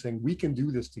Gresham, saying, we can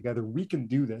do this together. We can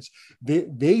do this.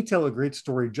 They tell a great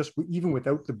story just even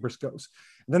without the Briscoes.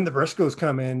 And then the Briscoes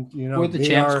come in, you know. Who are the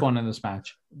champs going in this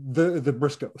match? The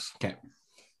Briscoes. Okay.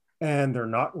 And they're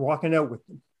not walking out with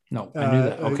them. No, I knew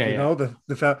that. Okay. You know,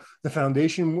 the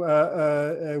foundation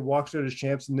walks out as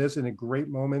champs in this in a great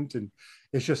moment. And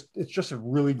it's just a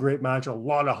really great match. A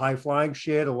lot of high flying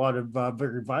shit, a lot of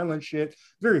very violent shit.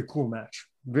 Very cool match.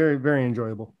 Very, very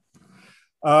enjoyable.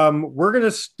 We're going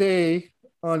to stay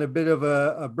on a bit of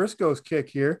a Briscoes kick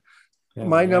here.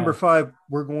 My number 5,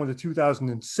 we're going to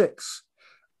 2006.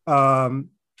 And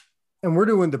we're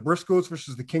doing the Briscoes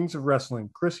versus the Kings of Wrestling,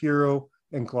 Chris Hero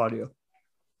and Claudio.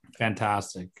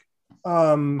 Fantastic.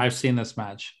 I've seen this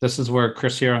match. This is where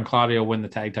Chris Hero and Claudio win the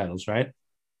tag titles, right?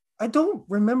 I don't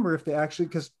remember if they actually,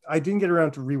 because I didn't get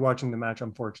around to rewatching the match,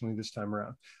 unfortunately, this time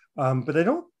around. But I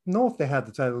don't know if they had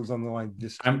the titles on the line.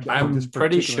 I'm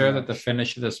pretty sure that the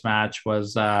finish of this match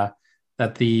was that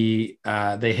they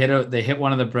hit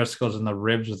one of the Briscoes in the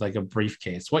ribs with like a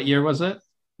briefcase. What year was it?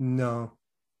 No,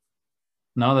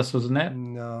 this wasn't it.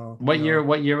 No. What year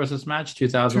was this match?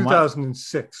 2001?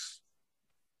 2006.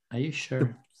 Are you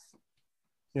sure?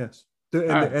 Yes.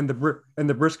 And the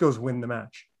Briscoes win the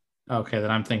match. Okay,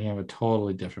 then I'm thinking of a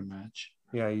totally different match.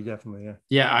 Yeah, you definitely.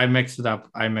 Yeah, I mixed it up.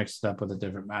 With a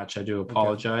different match. I do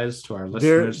apologize to our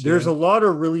listeners. There's a lot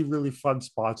of really, really fun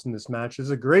spots in this match. There's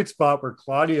a great spot where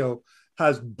Claudio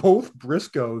has both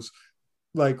Briscoes.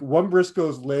 Like, one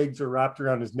Briscoe's legs are wrapped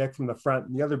around his neck from the front,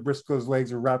 and the other Briscoe's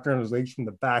legs are wrapped around his legs from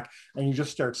the back, and he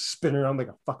just starts spinning around like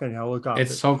a fucking helicopter.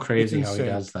 It's so crazy how he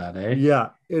does that, eh? Yeah,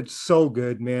 it's so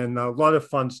good, man. A lot of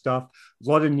fun stuff, a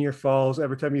lot of near falls.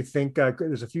 Every time you think,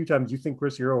 there's a few times you think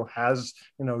Chris Hero has,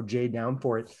 Jay down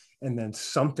for it, and then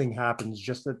something happens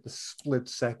just at the split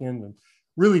second, and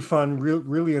really fun,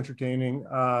 really entertaining.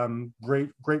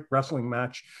 Great wrestling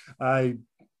match.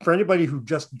 For anybody who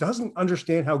just doesn't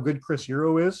understand how good Chris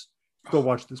Hero is, go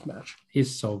watch this match.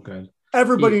 He's so good.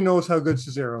 Everybody knows how good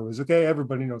Cesaro is, okay?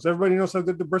 Everybody knows how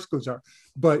good the Briscoes are.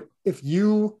 But if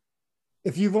you've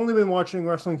only been watching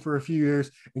wrestling for a few years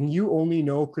and you only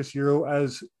know Chris Hero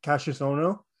as Cassius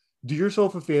Ohno, do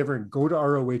yourself a favor and go to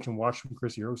ROH and watch some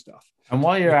Chris Hero stuff. And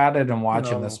while you're at it and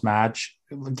watching this match,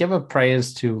 give a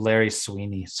praise to Larry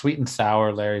Sweeney. Sweet and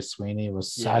Sour Larry Sweeney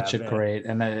was such a great,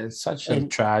 and it's such a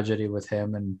tragedy with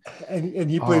him. And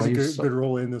he plays a good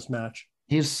role in this match.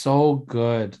 He's so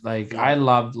good. I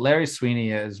love Larry Sweeney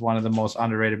is one of the most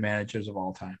underrated managers of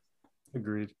all time.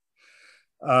 Agreed.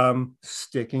 We're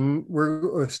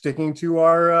sticking to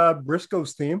our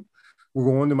Briscoes theme. We're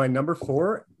going to my number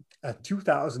 4 at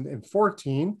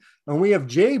 2014, and we have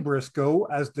Jay Briscoe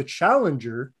as the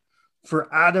challenger for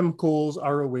Adam Cole's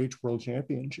ROH World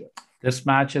Championship. This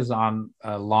match is on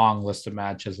a long list of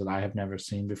matches that I have never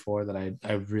seen before that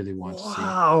I really want to see.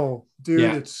 Wow,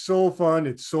 dude, It's so fun.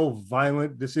 It's so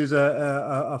violent. This is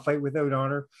a fight without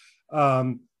honor.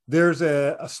 There's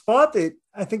a spot that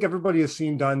I think everybody has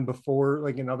seen done before,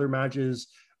 like in other matches,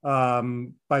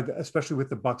 especially with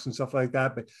the Bucks and stuff like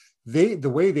that. But the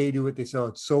way they do it, they sell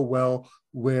it so well.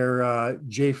 Where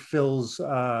Jay fills,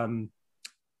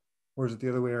 or is it the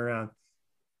other way around?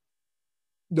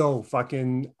 No,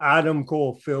 fucking Adam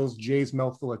Cole fills Jay's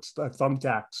mouthful at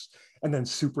thumbtacks and then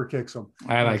super kicks him.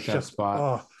 I like that spot.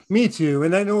 Oh, me too.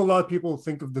 And I know a lot of people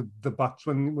think of the Bucks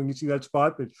when you see that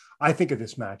spot, but I think of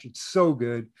this match. It's so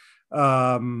good.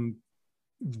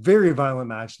 Very violent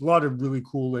match. A lot of really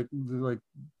cool like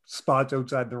spots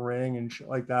outside the ring and shit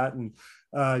like that.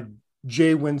 And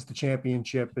Jay wins the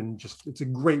championship, and just it's a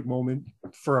great moment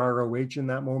for ROH in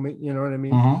that moment. You know what I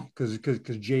mean?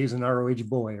 Because Jay's an ROH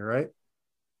boy, right?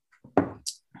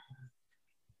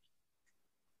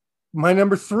 My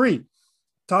number 3,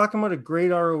 talking about a great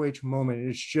ROH moment.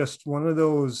 It's just one of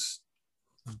those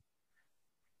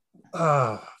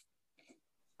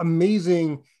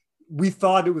amazing. We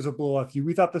thought it was a blow-off feud.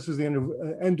 We thought this was the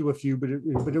end to a feud,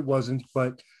 but it wasn't.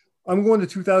 But I'm going to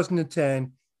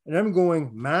 2010, and I'm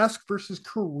going Mask versus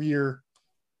Career,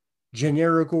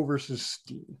 Generico versus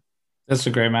Steen. That's a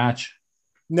great match.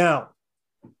 Now,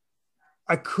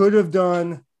 I could have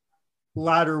done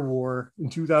Ladder War in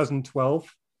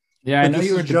 2012. Yeah, I know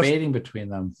you were debating between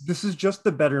them. This is just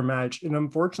the better match, and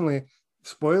unfortunately,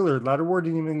 spoiler: Ladder War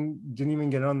didn't even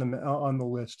get on the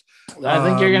list. I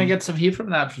think you're going to get some heat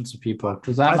from that from some people,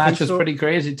 because that match was pretty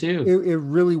crazy too. It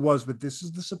really was, but this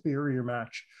is the superior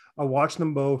match. I watched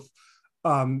them both.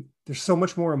 There's so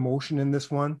much more emotion in this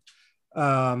one.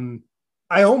 I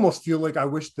almost feel like I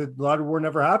wish that Ladder War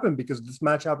never happened, because this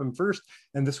match happened first,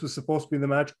 and this was supposed to be the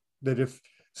match that if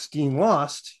Steen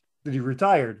lost, that he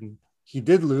retired. And he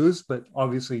did lose, but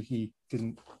obviously he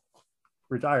didn't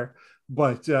retire.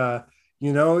 But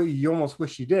you almost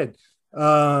wish he did.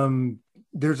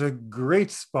 There's a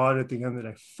great spot at the end that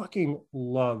I fucking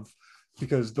love,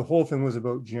 because the whole thing was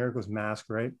about Generico's mask,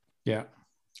 right? Yeah.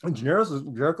 And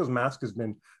Generico's mask has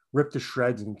been ripped to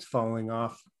shreds and it's falling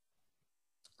off.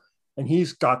 And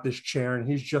he's got this chair, and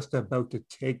he's just about to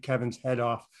take Kevin's head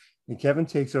off. And Kevin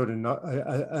takes out an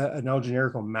El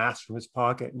Generico mask from his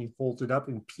pocket, and he folds it up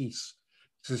in peace.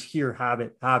 He says, "Here, have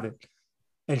it."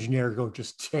 And Generico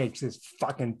just takes his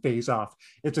fucking face off.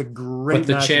 It's a great with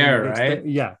the chair, right?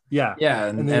 Yeah.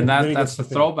 And that's the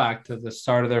throwback to the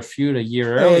start of their feud a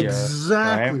year earlier.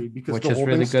 Exactly, right? Because which the is whole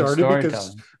really thing good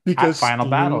storytelling. Because final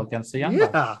battle against the Young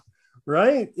Bucks. Yeah,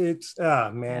 right. It's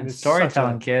man, it's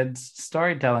storytelling, kids.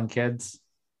 Storytelling, kids.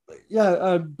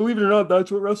 Yeah, believe it or not,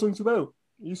 that's what wrestling's about.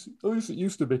 At least it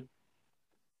used to be.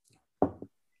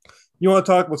 You want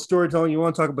to talk about storytelling? You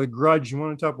want to talk about grudge? You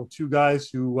want to talk about two guys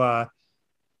who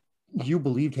you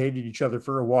believed hated each other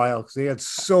for a while because they had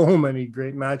so many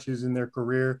great matches in their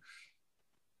career.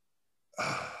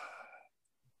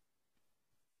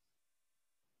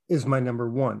 Is my number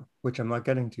one, which I'm not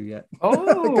getting to yet.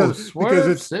 Oh,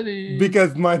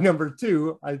 because my number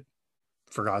two, I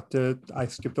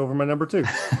skipped over my number two.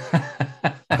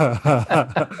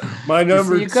 My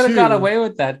number you could have got away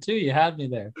with that too. You had me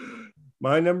there.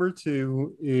 My number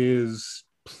two is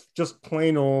just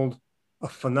plain old a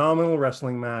phenomenal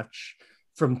wrestling match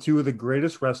from two of the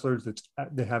greatest wrestlers that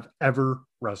have ever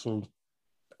wrestled,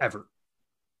 ever.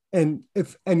 And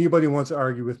if anybody wants to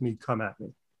argue with me, come at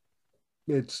me.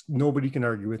 Nobody can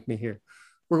argue with me here.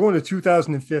 We're going to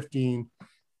 2015,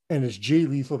 and it's Jay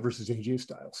Lethal versus AJ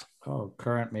Styles. Oh,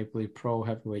 current Maple Leaf Pro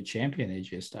Heavyweight Champion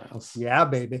AJ Styles. Yeah,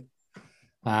 baby.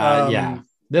 Yeah.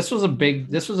 This was a big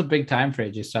time for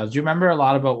AJ Styles. Do you remember a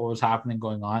lot about what was happening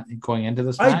going into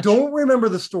this match? I don't remember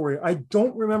the story. I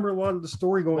don't remember a lot of the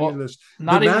story going into this.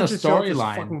 Not even the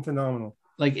storyline. Fucking phenomenal.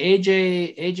 Like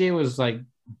AJ was like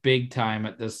big time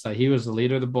at this. He was the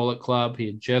leader of the Bullet Club. He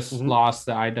had just lost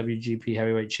the IWGP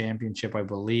Heavyweight Championship, I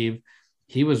believe.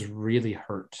 He was really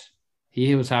hurt.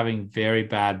 He was having very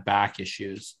bad back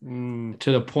issues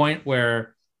to the point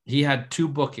where he had two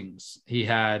bookings. He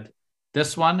had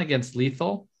this one against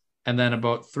Lethal, and then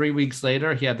about 3 weeks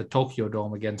later, he had the Tokyo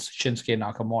Dome against Shinsuke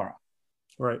Nakamura.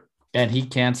 Right. And he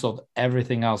canceled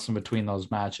everything else in between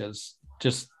those matches,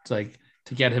 just like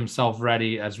to get himself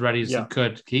ready as he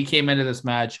could. He came into this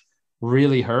match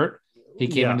really hurt. He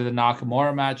came into the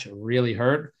Nakamura match really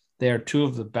hurt. They are two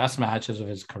of the best matches of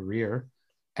his career.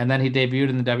 And then he debuted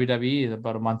in the WWE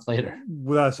about a month later.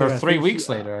 Or 3 weeks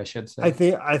later, I should say.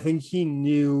 I think he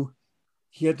knew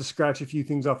he had to scratch a few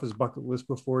things off his bucket list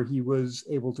before he was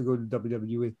able to go to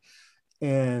WWE.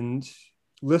 And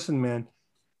listen, man,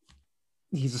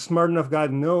 he's a smart enough guy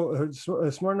to know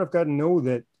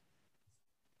that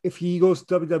if he goes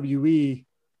to WWE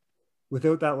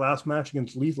without that last match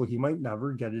against Lethal, he might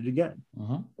never get it again.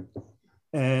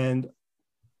 And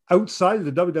outside of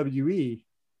the WWE,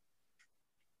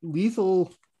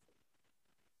 Lethal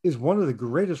is one of the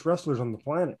greatest wrestlers on the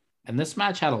planet. And this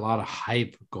match had a lot of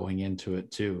hype going into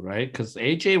it too, right? Because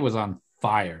AJ was on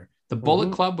fire. The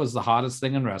Bullet Club was the hottest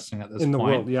thing in wrestling at this in the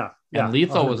point. world. Yeah. And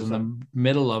Lethal 100%. was in the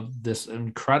middle of this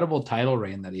incredible title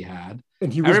reign that he had.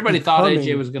 And everybody thought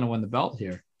AJ was going to win the belt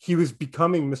here. He was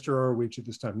becoming Mr. ROH at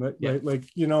this time, right? Yeah. Like,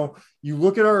 you know, you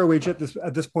look at ROH at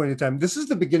this point in time. This is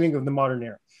the beginning of the modern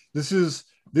era. This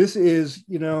is,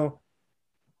 you know,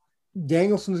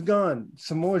 Danielson's gone,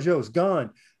 Samoa Joe's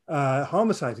gone,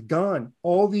 Homicide's gone.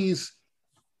 All these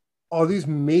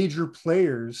major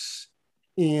players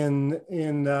in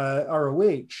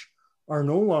ROH are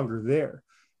no longer there,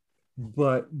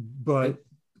 but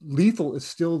Lethal is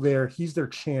still there. He's their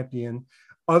champion.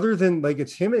 Other than like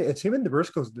it's him and the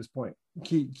Briscoes at this point,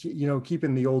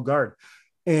 keeping the old guard,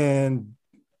 and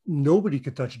nobody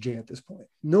could touch Jay at this point.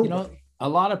 Nobody. You know, a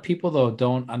lot of people though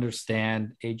don't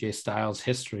understand AJ Styles'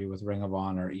 history with Ring of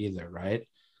Honor either, right?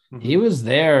 Mm-hmm. He was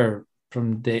there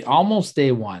from almost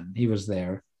day one. He was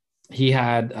there. He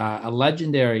had a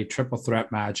legendary triple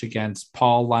threat match against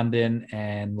Paul London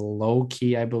and Low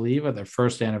Ki, I believe, at their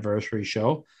first anniversary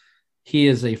show. He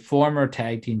is a former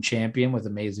tag team champion with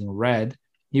Amazing Red.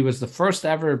 He was the first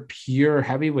ever pure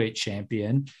heavyweight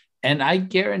champion. And I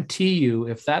guarantee you,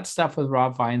 if that stuff with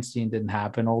Rob Feinstein didn't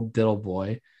happen, old diddle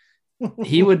boy,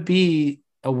 he would be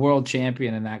a world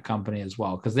champion in that company as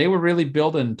well. Because they were really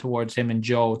building towards him and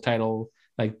Joe title,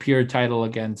 like pure title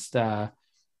against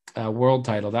world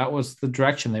title. That was the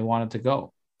direction they wanted to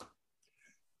go.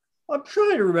 I'm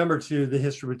trying to remember too the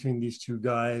history between these two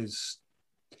guys.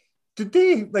 Did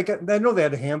they, like, I know they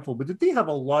had a handful, but did they have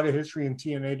a lot of history in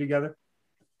TNA together?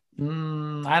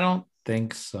 I don't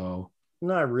think so.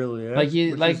 Not really. When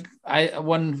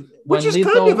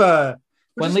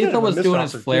Lethal was doing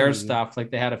his Flair stuff,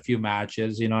 like they had a few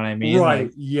matches, you know what I mean? Right.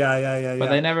 Like, yeah. But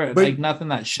they never, like, nothing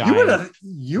that shined.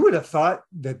 You would have thought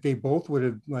that they both would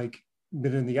have like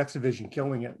been in the X Division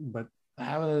killing it, but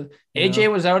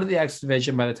AJ was out of the X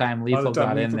Division by the time Lethal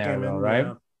got in there, though, right?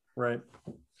 Yeah. Right.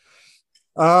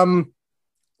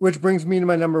 Which brings me to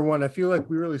my number one. I feel like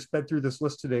we really sped through this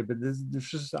list today, but this is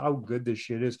just how good this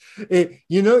shit is.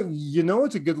 You know,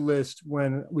 it's a good list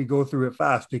when we go through it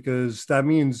fast, because that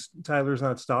means Tyler's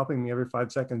not stopping me every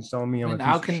 5 seconds telling me I'm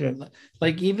a piece of shit.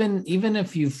 Like, even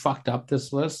if you fucked up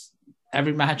this list,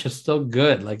 every match is still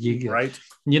good. Like, right.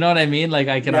 You know what I mean? Like,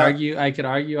 I could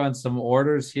argue on some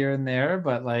orders here and there,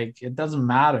 but like, it doesn't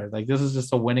matter. Like, this is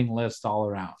just a winning list all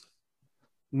around.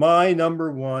 My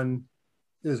number one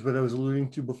is what I was alluding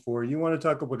to before. You want to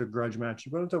talk about a grudge match.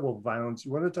 You want to talk about violence.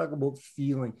 You want to talk about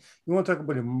feeling. You want to talk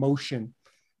about emotion.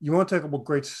 You want to talk about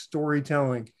great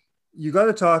storytelling. You got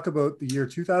to talk about the year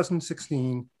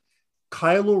 2016,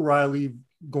 Kyle O'Reilly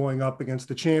going up against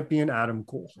the champion, Adam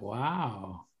Cole.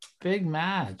 Wow. Big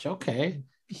match. Okay.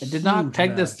 I did not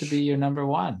peg this to be your number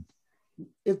one.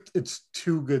 It's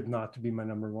too good not to be my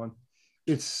number one.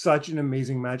 It's such an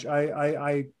amazing match.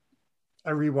 I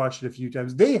rewatched it a few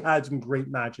times. They had some great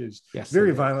matches,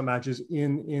 very violent matches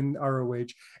in ROH,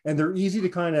 and they're easy to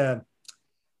kind of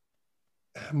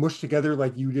mush together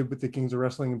like you did with the Kings of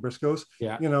Wrestling and Briscoes.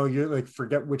 Yeah, you know, you like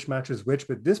forget which match is which,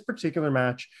 but this particular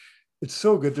match, it's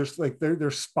so good. There's like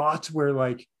there's spots where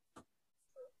like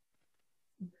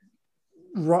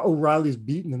O'Reilly's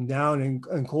beating them down,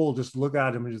 and Cole just look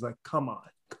at him and just like, come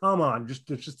on, just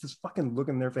this fucking look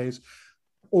in their face.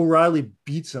 O'Reilly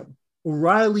beats him.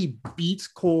 O'Reilly beats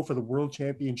Cole for the world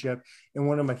championship. And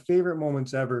one of my favorite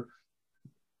moments ever,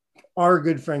 our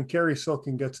good friend Kerry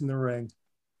Silken gets in the ring,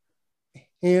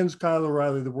 hands Kyle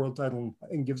O'Reilly the world title,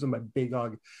 and gives him a big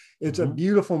hug. It's a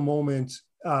beautiful moment.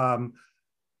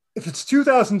 If it's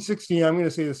 2016, I'm going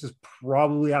to say this is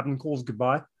probably Adam Cole's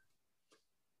goodbye.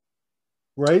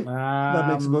 Right?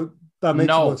 That makes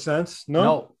about sense.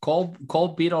 No,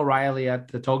 Cole beat O'Reilly at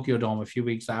the Tokyo Dome a few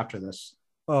weeks after this.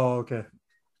 Oh, okay.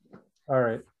 All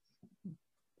right.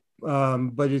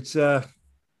 But it's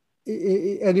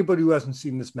anybody who hasn't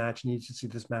seen this match needs to see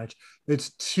this match. It's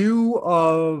two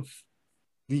of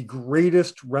the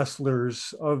greatest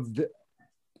wrestlers of the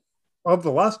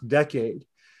last decade,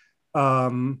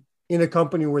 in a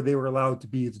company where they were allowed to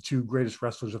be the two greatest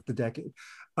wrestlers of the decade.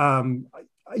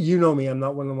 You know me, I'm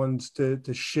not one of the ones to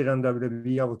shit on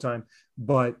WWE all the time,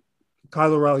 but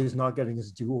Kyle O'Reilly is not getting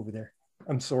his due over there.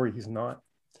 I'm sorry, he's not.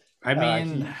 I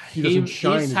mean,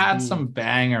 he's had some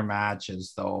banger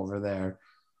matches though over there.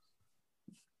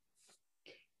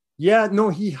 Yeah, no,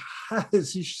 he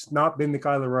has. He's just not been the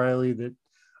Kyle O'Reilly that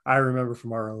I remember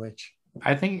from ROH.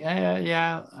 I think,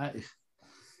 I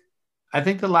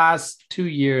think the last 2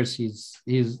 years he's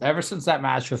ever since that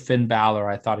match with Finn Balor,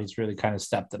 I thought he's really kind of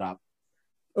stepped it up.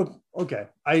 Oh, okay.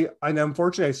 And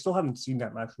unfortunately I still haven't seen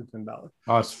that match with Finn Balor.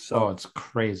 It's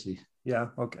crazy. Yeah.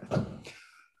 Okay.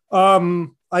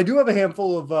 I do have a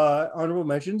handful of honorable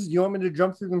mentions. Do you want me to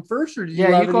jump through them first, or do you have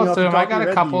You any go off through the them. I top of got your a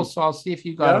head couple, so I'll see if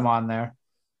you got them on there.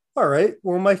 All right.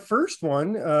 Well, my first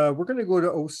one, we're going to go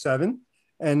to 07,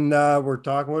 and we're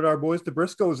talking about our boys, the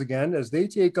Briscoes, again, as they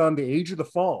take on the Age of the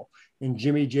Fall in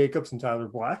Jimmy Jacobs and Tyler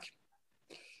Black.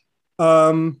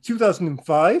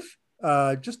 2005,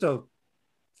 just a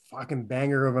fucking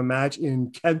banger of a match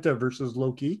in Kenta versus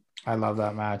Loki. I love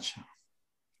that match.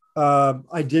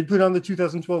 I did put on the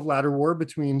 2012 ladder war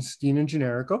between Steen and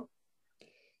Generico.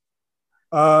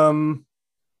 The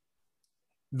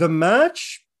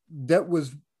match that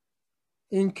was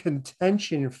in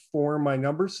contention for my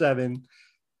number 7,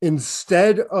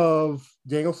 instead of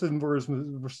Danielson versus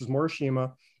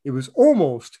Morishima, it was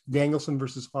almost Danielson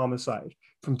versus Homicide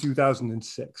from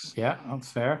 2006. Yeah,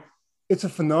 that's fair. It's a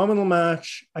phenomenal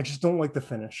match. I just don't like the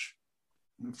finish.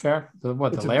 Fair. The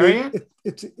lariat?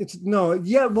 But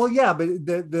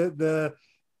the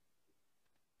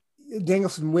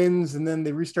Danielson wins and then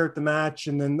they restart the match,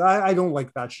 and then I don't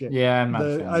like that shit. Yeah, I'm not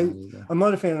a fan of that either. I'm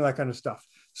not a fan of that kind of stuff.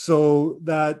 So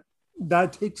that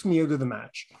takes me out of the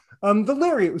match. The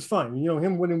lariat was fine.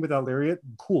 Him winning without lariat,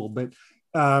 cool. But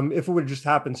if it would have just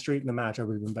happened straight in the match, I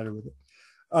would have been better with it.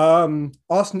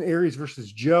 Austin Aries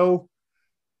versus Joe.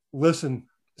 Listen,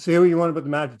 say what you want about the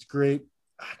match. It's great.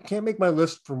 I can't make my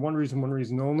list for one reason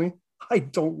only. I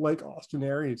don't like Austin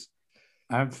Aries.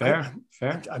 I'm fair.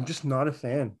 I'm just not a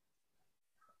fan.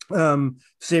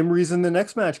 Same reason the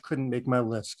next match couldn't make my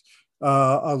list.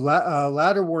 A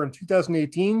ladder war in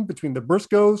 2018 between the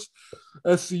Briscoes,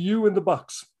 SCU, and the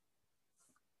Bucks.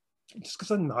 Just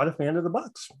because I'm not a fan of the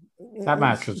Bucks. That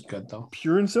match was good, though.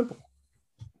 Pure and simple.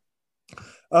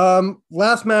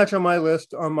 Last match on my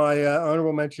list, on my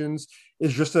honorable mentions,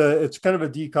 is it's kind of a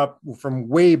D cup from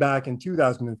way back in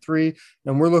 2003.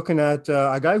 And we're looking at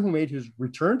a guy who made his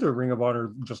return to Ring of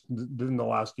Honor just in the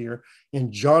last year,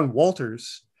 in John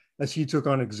Walters, as he took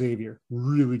on Xavier.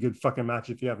 Really good fucking match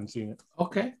if you haven't seen it.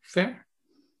 Okay, fair.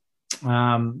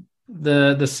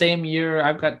 The same year,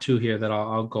 I've got two here that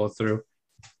I'll go through.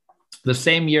 The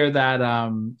same year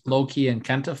that Loki and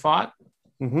Kenta fought,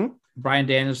 Bryan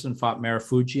Danielson fought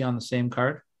Marufuji on the same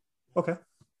card. Okay.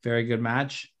 Very good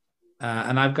match.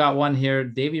 And I've got one here,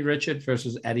 Davey Richards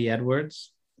versus Eddie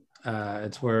Edwards.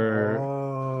 It's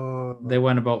where they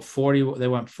went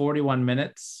 41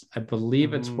 minutes. I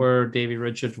believe it's where Davey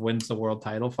Richards wins the world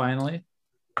title finally.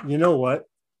 You know what?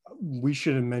 We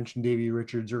should have mentioned Davey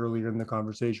Richards earlier in the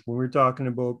conversation when we were talking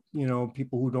about,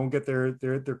 people who don't get their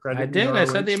credit. I did. I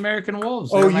said the American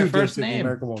Wolves. Oh, my you first did name. The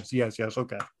American Wolves. Yes.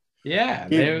 Okay. Yeah.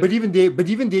 But even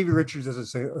Davey Richards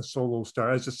as a solo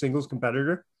star, as a singles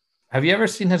competitor. Have you ever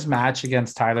seen his match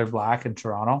against Tyler Black in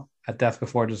Toronto at Death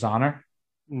Before Dishonor?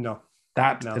 No.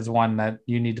 That is one that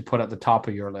you need to put at the top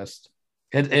of your list.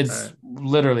 It's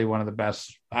literally one of the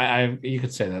best. You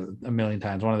could say that a million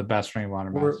times. One of the best Ring of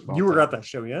Honor matches. You were at that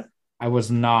show, yeah? I was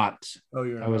not. Oh,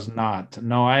 you were. I was not.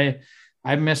 No, I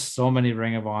missed so many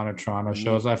Ring of Honor Toronto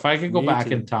shows. If I could go back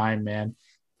in time, man,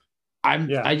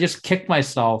 I just kicked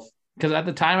myself because at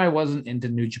the time I wasn't into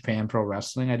New Japan Pro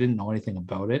Wrestling. I didn't know anything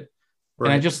about it. Right.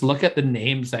 And I just look at the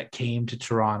names that came to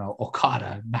Toronto: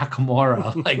 Okada,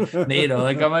 Nakamura, like Nato.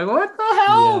 Like I'm like, what the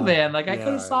hell, man? Like I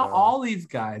could have saw all these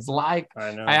guys. Like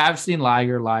I have seen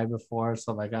Liger live before,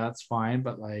 so like that's fine.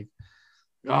 But like,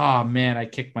 oh man, I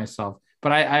kicked myself.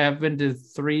 But I have been to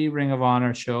 4 Ring of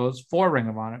Honor shows, 5 Ring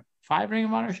of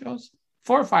Honor shows,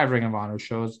 4 or 5 Ring of Honor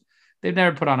shows. They've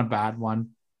never put on a bad one.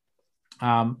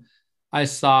 I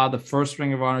saw the first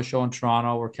Ring of Honor show in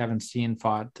Toronto where Kevin Steen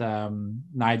fought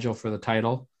Nigel for the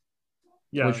title,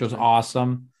 which was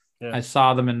awesome. Yeah. I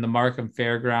saw them in the Markham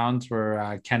Fairgrounds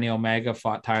where Kenny Omega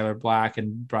fought Tyler Black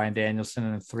and Bryan Danielson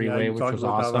in a 3-way, which was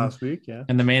awesome. Last week, yeah.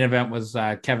 And the main event was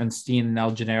Kevin Steen and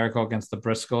El Generico against the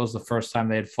Briscoes, the first time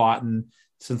they had fought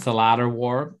since the ladder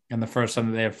war, and the first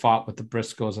time that they had fought with the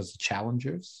Briscoes as the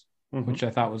challengers, which I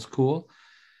thought was cool.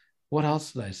 What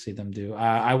else did I see them do?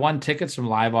 I won tickets from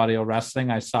Live Audio Wrestling.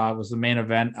 I saw it was the main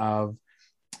event of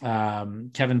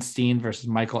Kevin Steen versus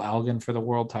Michael Elgin for the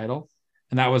world title.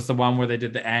 And that was the one where they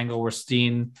did the angle where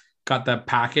Steen got that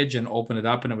package and opened it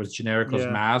up and it was Generico's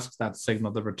mask. That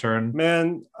signaled the return.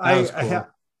 Man, I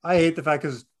hate the fact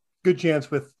because good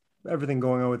chance with everything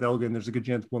going on with Elgin, there's a good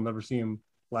chance we'll never see him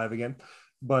live again.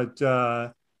 But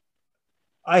I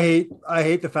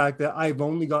hate the fact that I've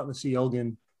only gotten to see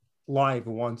Elgin live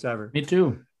once ever. Me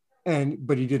too.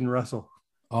 But he didn't wrestle.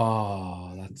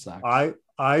 Oh, that sucks.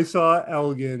 I saw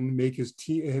Elgin make his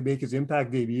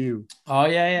Impact debut. Oh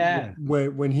yeah.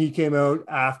 When he came out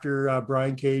after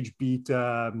Brian Cage beat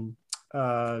Johnny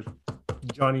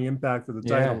Impact for the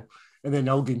title, and then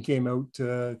Elgin came out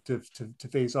to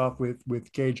face off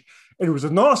with Cage, and it was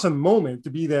an awesome moment to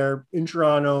be there in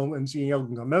Toronto and seeing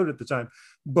Elgin come out at the time.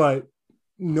 But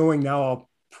knowing now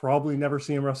I'll probably never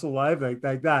see him wrestle live like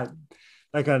that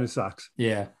kind of sucks.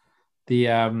 Yeah. The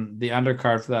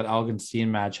undercard for that Elgin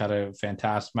Steen match had a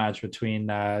fantastic match between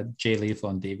Jay Lethal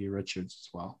and Davey Richards as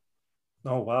well.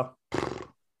 Oh wow.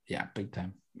 Yeah, big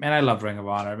time. Man, I love Ring of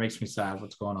Honor. It makes me sad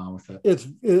what's going on with it.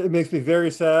 It makes me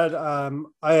very sad.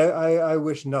 I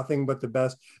wish nothing but the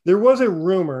best. There was a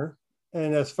rumor,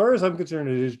 and as far as I'm concerned,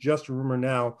 it is just a rumor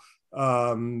now,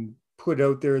 put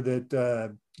out there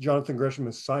that Jonathan Gresham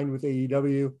has signed with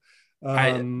AEW.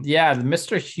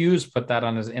 Mr. Hughes put that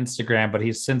on his Instagram, but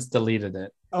he's since deleted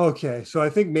it. Okay, so I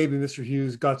think maybe Mr.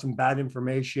 Hughes got some bad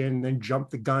information, then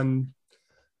jumped the gun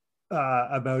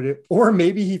about it, or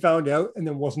maybe he found out and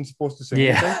then wasn't supposed to say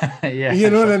anything. Yeah,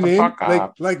 you know what I mean?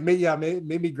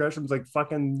 Maybe Gresham's like,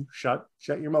 fucking shut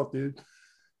your mouth, dude.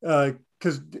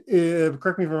 Because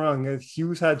correct me if I'm wrong,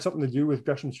 Hughes had something to do with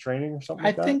Gresham's training or something.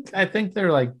 I think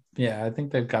they're like, I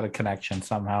think they've got a connection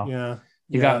somehow. Yeah.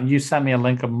 You sent me a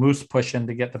link of Moose pushing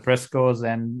to get the Briscoes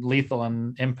and Lethal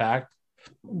and Impact,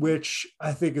 which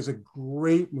I think is a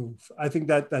great move. I think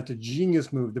that's a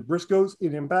genius move. The Briscoes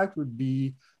in Impact would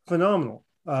be phenomenal.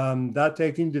 That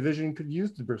tag team division could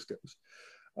use the Briscoes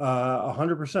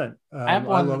 100%. I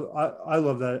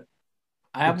love that.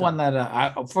 I have one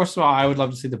that first of all, I would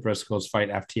love to see the Briscoes fight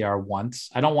FTR once.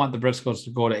 I don't want the Briscoes to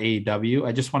go to AEW.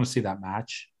 I just want to see that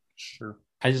match. Sure.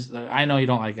 I know you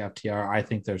don't like FTR. I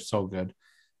think they're so good.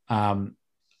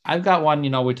 I've got one,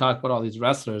 we talk about all these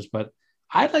wrestlers, but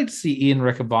I'd like to see Ian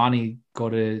Riccaboni go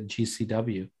to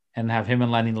GCW and have him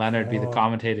and Lenny Leonard be the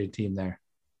commentating team there.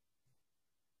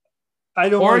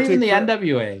 Or even the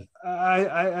NWA.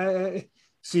 I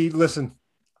see, listen,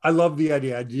 I love the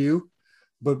idea. I do,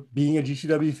 but being a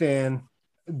GCW fan,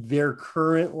 their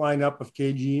current lineup of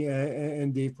KG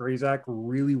and Dave Prazak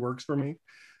really works for me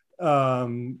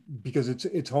because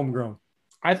it's homegrown.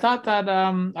 I thought that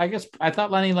I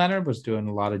thought Lenny Leonard was doing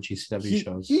a lot of GCW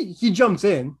shows. He jumps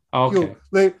in. Okay.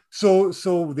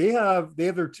 So they have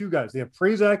their two guys. They have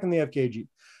Prazak and they have KG.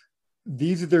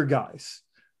 These are their guys.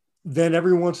 Then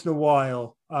every once in a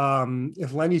while,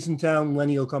 if Lenny's in town,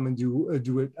 Lenny will come and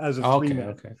do it as a three-man.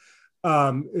 Okay.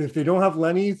 If they don't have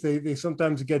Lenny, they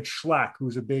sometimes get Schlack,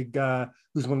 who's a big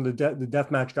who's one of the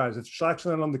deathmatch guys. If Schlack's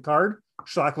not on the card,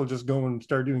 Schlack will just go and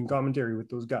start doing commentary with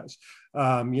those guys.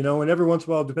 And every once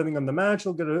in a while, depending on the match,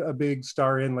 they'll get a big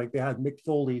star in, like they had Mick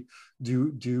Foley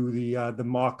do the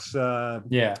Mox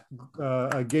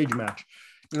Gage match.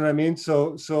 You know what I mean?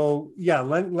 So yeah,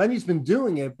 Lenny's been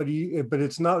doing it, but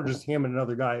it's not just him and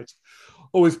another guy. It's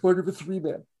always part of a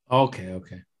three-man. Okay.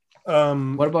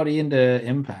 What about Ian to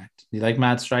Impact? Do you like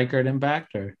Matt Striker at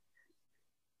Impact, or?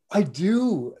 I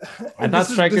do. I thought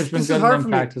Striker's been good at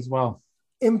Impact as well.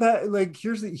 Impact, like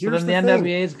here's the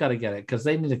NWA's got to get it because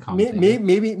they need to commentate.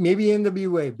 Maybe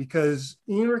NWA, because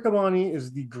Ian Riccaboni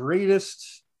is the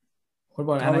greatest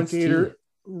commentator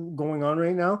going on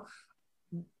right now.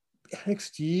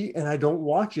 NXT, and I don't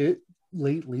watch it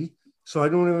lately, so I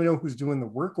don't even know who's doing the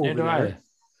work over there.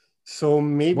 So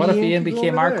maybe what if Ian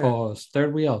became our co-host?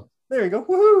 Third wheel. There you go.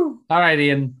 Woohoo! All right,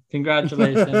 Ian.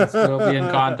 Congratulations. We'll be in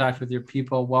contact with your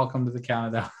people. Welcome to the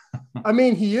Canada. I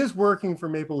mean, he is working for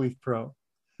Maple Leaf Pro.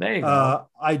 There you go.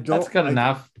 That's good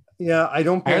enough. Yeah, I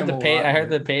don't. I heard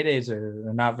the paydays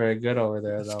are not very good over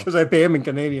there, though. Because I pay him in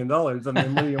Canadian dollars. I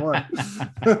mean, what do you want?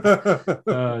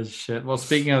 Oh shit! Well,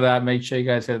 speaking of that, make sure you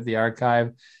guys hit the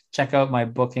archive. Check out my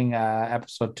booking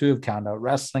episode 2 of Count Out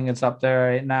Wrestling. It's up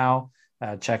there right now.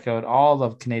 Check out all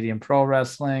of Canadian Pro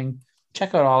Wrestling.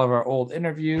 Check out all of our old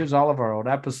interviews, all of our old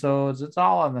episodes. It's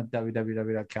all on the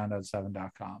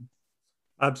www.countout7.com.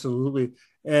 Absolutely.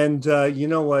 And you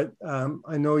know what?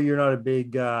 I know you're not a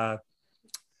big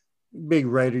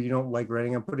writer. You don't like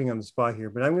writing. I'm putting you on the spot here,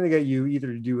 but I'm going to get you either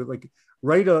to do it like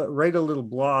write a little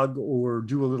blog or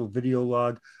do a little video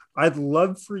log. I'd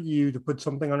love for you to put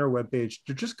something on our webpage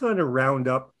to just kind of round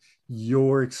up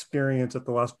your experience at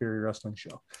the Lost Berry Wrestling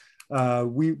Show.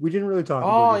 We didn't really talk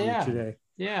about it today.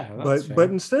 Yeah, but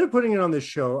instead of putting it on this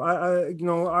show,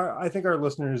 I think our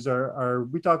listeners are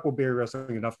we talk about Berry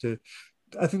Wrestling enough to,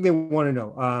 I think they want to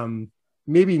know.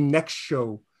 Maybe next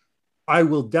show, I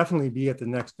will definitely be at the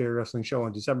next Berry Wrestling Show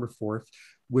on December 4th,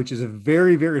 which is a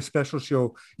very, very special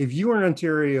show. If you are in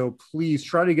Ontario, please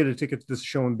try to get a ticket to this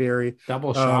show in Barrie.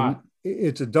 Double shot.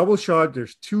 It's a double shot.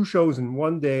 There's 2 shows in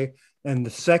one day, and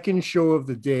the second show of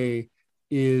the day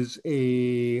is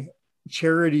a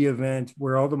charity event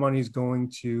where all the money is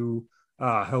going to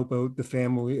help out the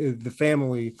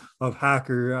family of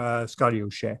hacker Scotty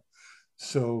O'Shea.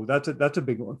 So that's a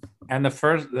big one. And the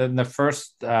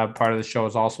first part of the show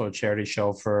is also a charity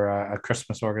show for a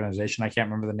Christmas organization. I can't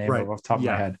remember the name of it off the top of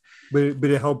my head. But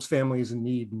it helps families in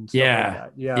need and stuff like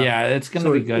that. Yeah, it's going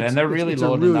to be good. And they're really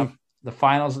loading up. The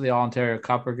finals of the All Ontario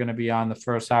Cup are going to be on the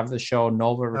first half of the show.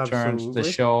 Nova returns to the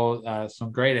show.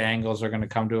 Some great angles are going to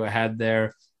come to a head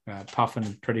there. Puff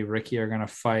and Pretty Ricky are going to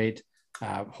fight.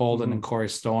 Holden and Corey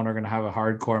Stone are going to have a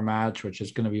hardcore match, which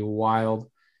is going to be wild.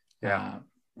 Yeah.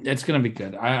 It's going to be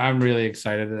good. I'm really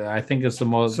excited. I think it's the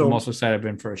most excited I've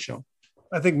been for a show.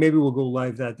 I think maybe we'll go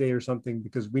live that day or something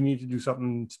because we need to do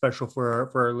something special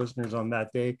for our listeners on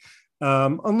that day.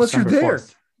 Unless December you're there.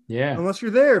 4th. Yeah. Unless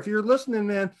you're there. If you're listening,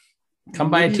 man,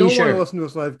 come buy a t-shirt. You don't want to listen to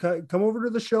us live. Come over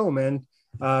to the show, man.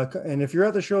 And if you're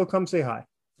at the show, come say hi.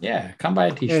 Yeah. Come buy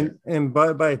a t-shirt. And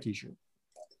buy a t-shirt.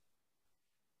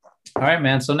 All right,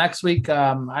 man. So next week,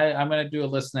 I'm going to do a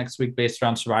list next week based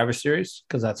around Survivor Series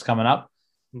because that's coming up.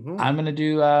 Mm-hmm. I'm gonna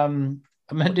do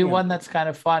one that's kind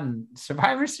of fun.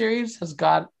 Survivor Series has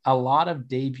got a lot of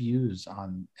debuts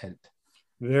on it.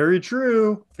 Very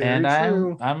true. I'm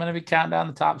gonna be counting down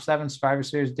the top 7 Survivor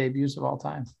Series debuts of all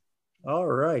time. All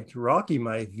right, Rocky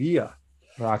Maivia,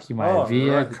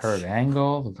 right. Kurt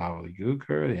Angle, the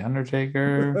Gobbledygooker, the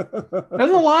Undertaker.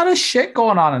 There's a lot of shit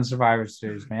going on in Survivor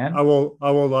Series, man. I won't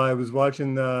lie. I was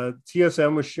watching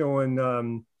TSM was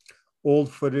showing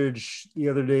old footage the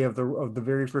other day of the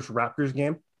very first Raptors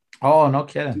game. Oh, no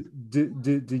kidding.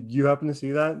 Did you happen to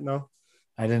see that? No,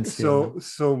 I didn't see it.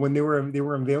 So when they were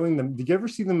unveiling them, did you ever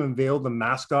see them unveil the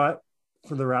mascot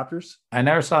for the Raptors? I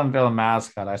never saw them unveil a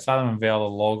mascot. I saw them unveil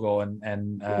the logo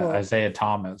and Isaiah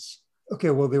Thomas.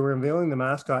 Okay, well, they were unveiling the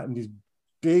mascot and these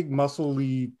big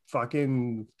muscly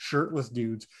fucking shirtless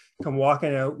dudes come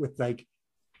walking out with like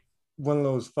one of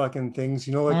those fucking things,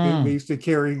 like they used to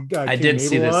carry. I did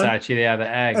see this actually. Yeah, the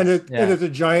egg, and it's a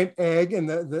giant egg, and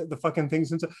the fucking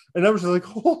things inside. And I was like,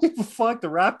 holy fuck! The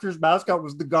Raptors mascot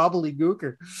was the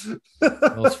Gobbledygooker.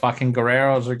 Those fucking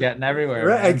Guerreros are getting everywhere.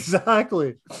 Right,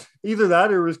 exactly. Either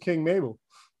that or it was King Mabel.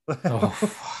 Oh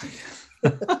fuck!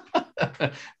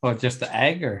 Well, just the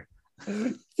egg, or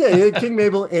King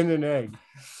Mabel in an egg.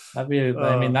 I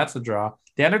mean, that's a draw.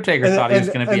 The Undertaker thought he was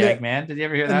going to be Eggman. Did you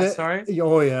ever hear that story?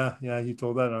 Oh yeah, he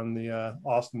told that on the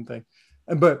Austin thing.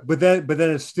 But then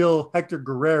it's still Hector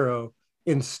Guerrero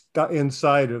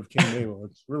inside of King Mabel.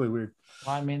 It's really weird.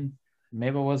 Well, I mean,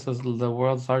 Mabel was the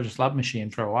world's largest love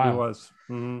machine for a while. He was.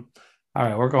 Mm-hmm. All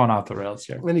right, we're going off the rails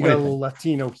here. Then you got a little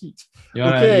Latino heat. You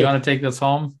want to take this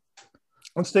home?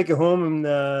 Let's take it home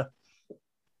and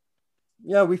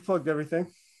we've plugged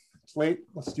everything. It's late.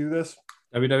 Let's do this.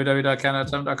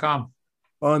 www.canada7.com.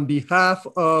 On behalf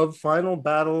of Final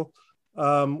Battle,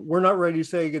 we're not ready to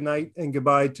say goodnight and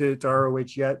goodbye to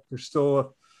ROH yet. There's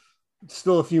still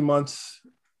a few months,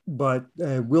 but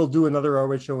we'll do another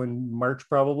ROH show in March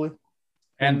probably.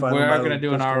 And we're going to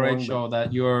do an ROH show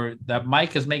that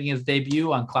Mike is making his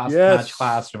debut on Match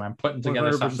Classroom. I'm putting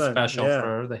together something special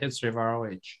for the history of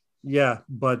ROH. Yeah,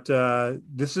 but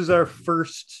this is the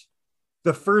first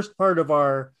part of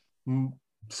our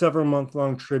several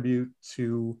month-long tribute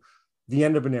to the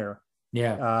end of an era.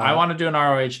 Yeah, I want to do an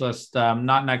ROH list,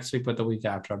 not next week, but the week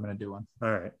after. I'm going to do one.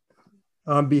 All right.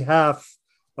 On behalf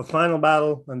of Final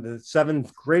Battle and the 7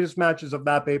 greatest matches of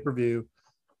that pay-per-view,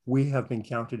 we have been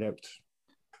counted out.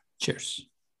 Cheers.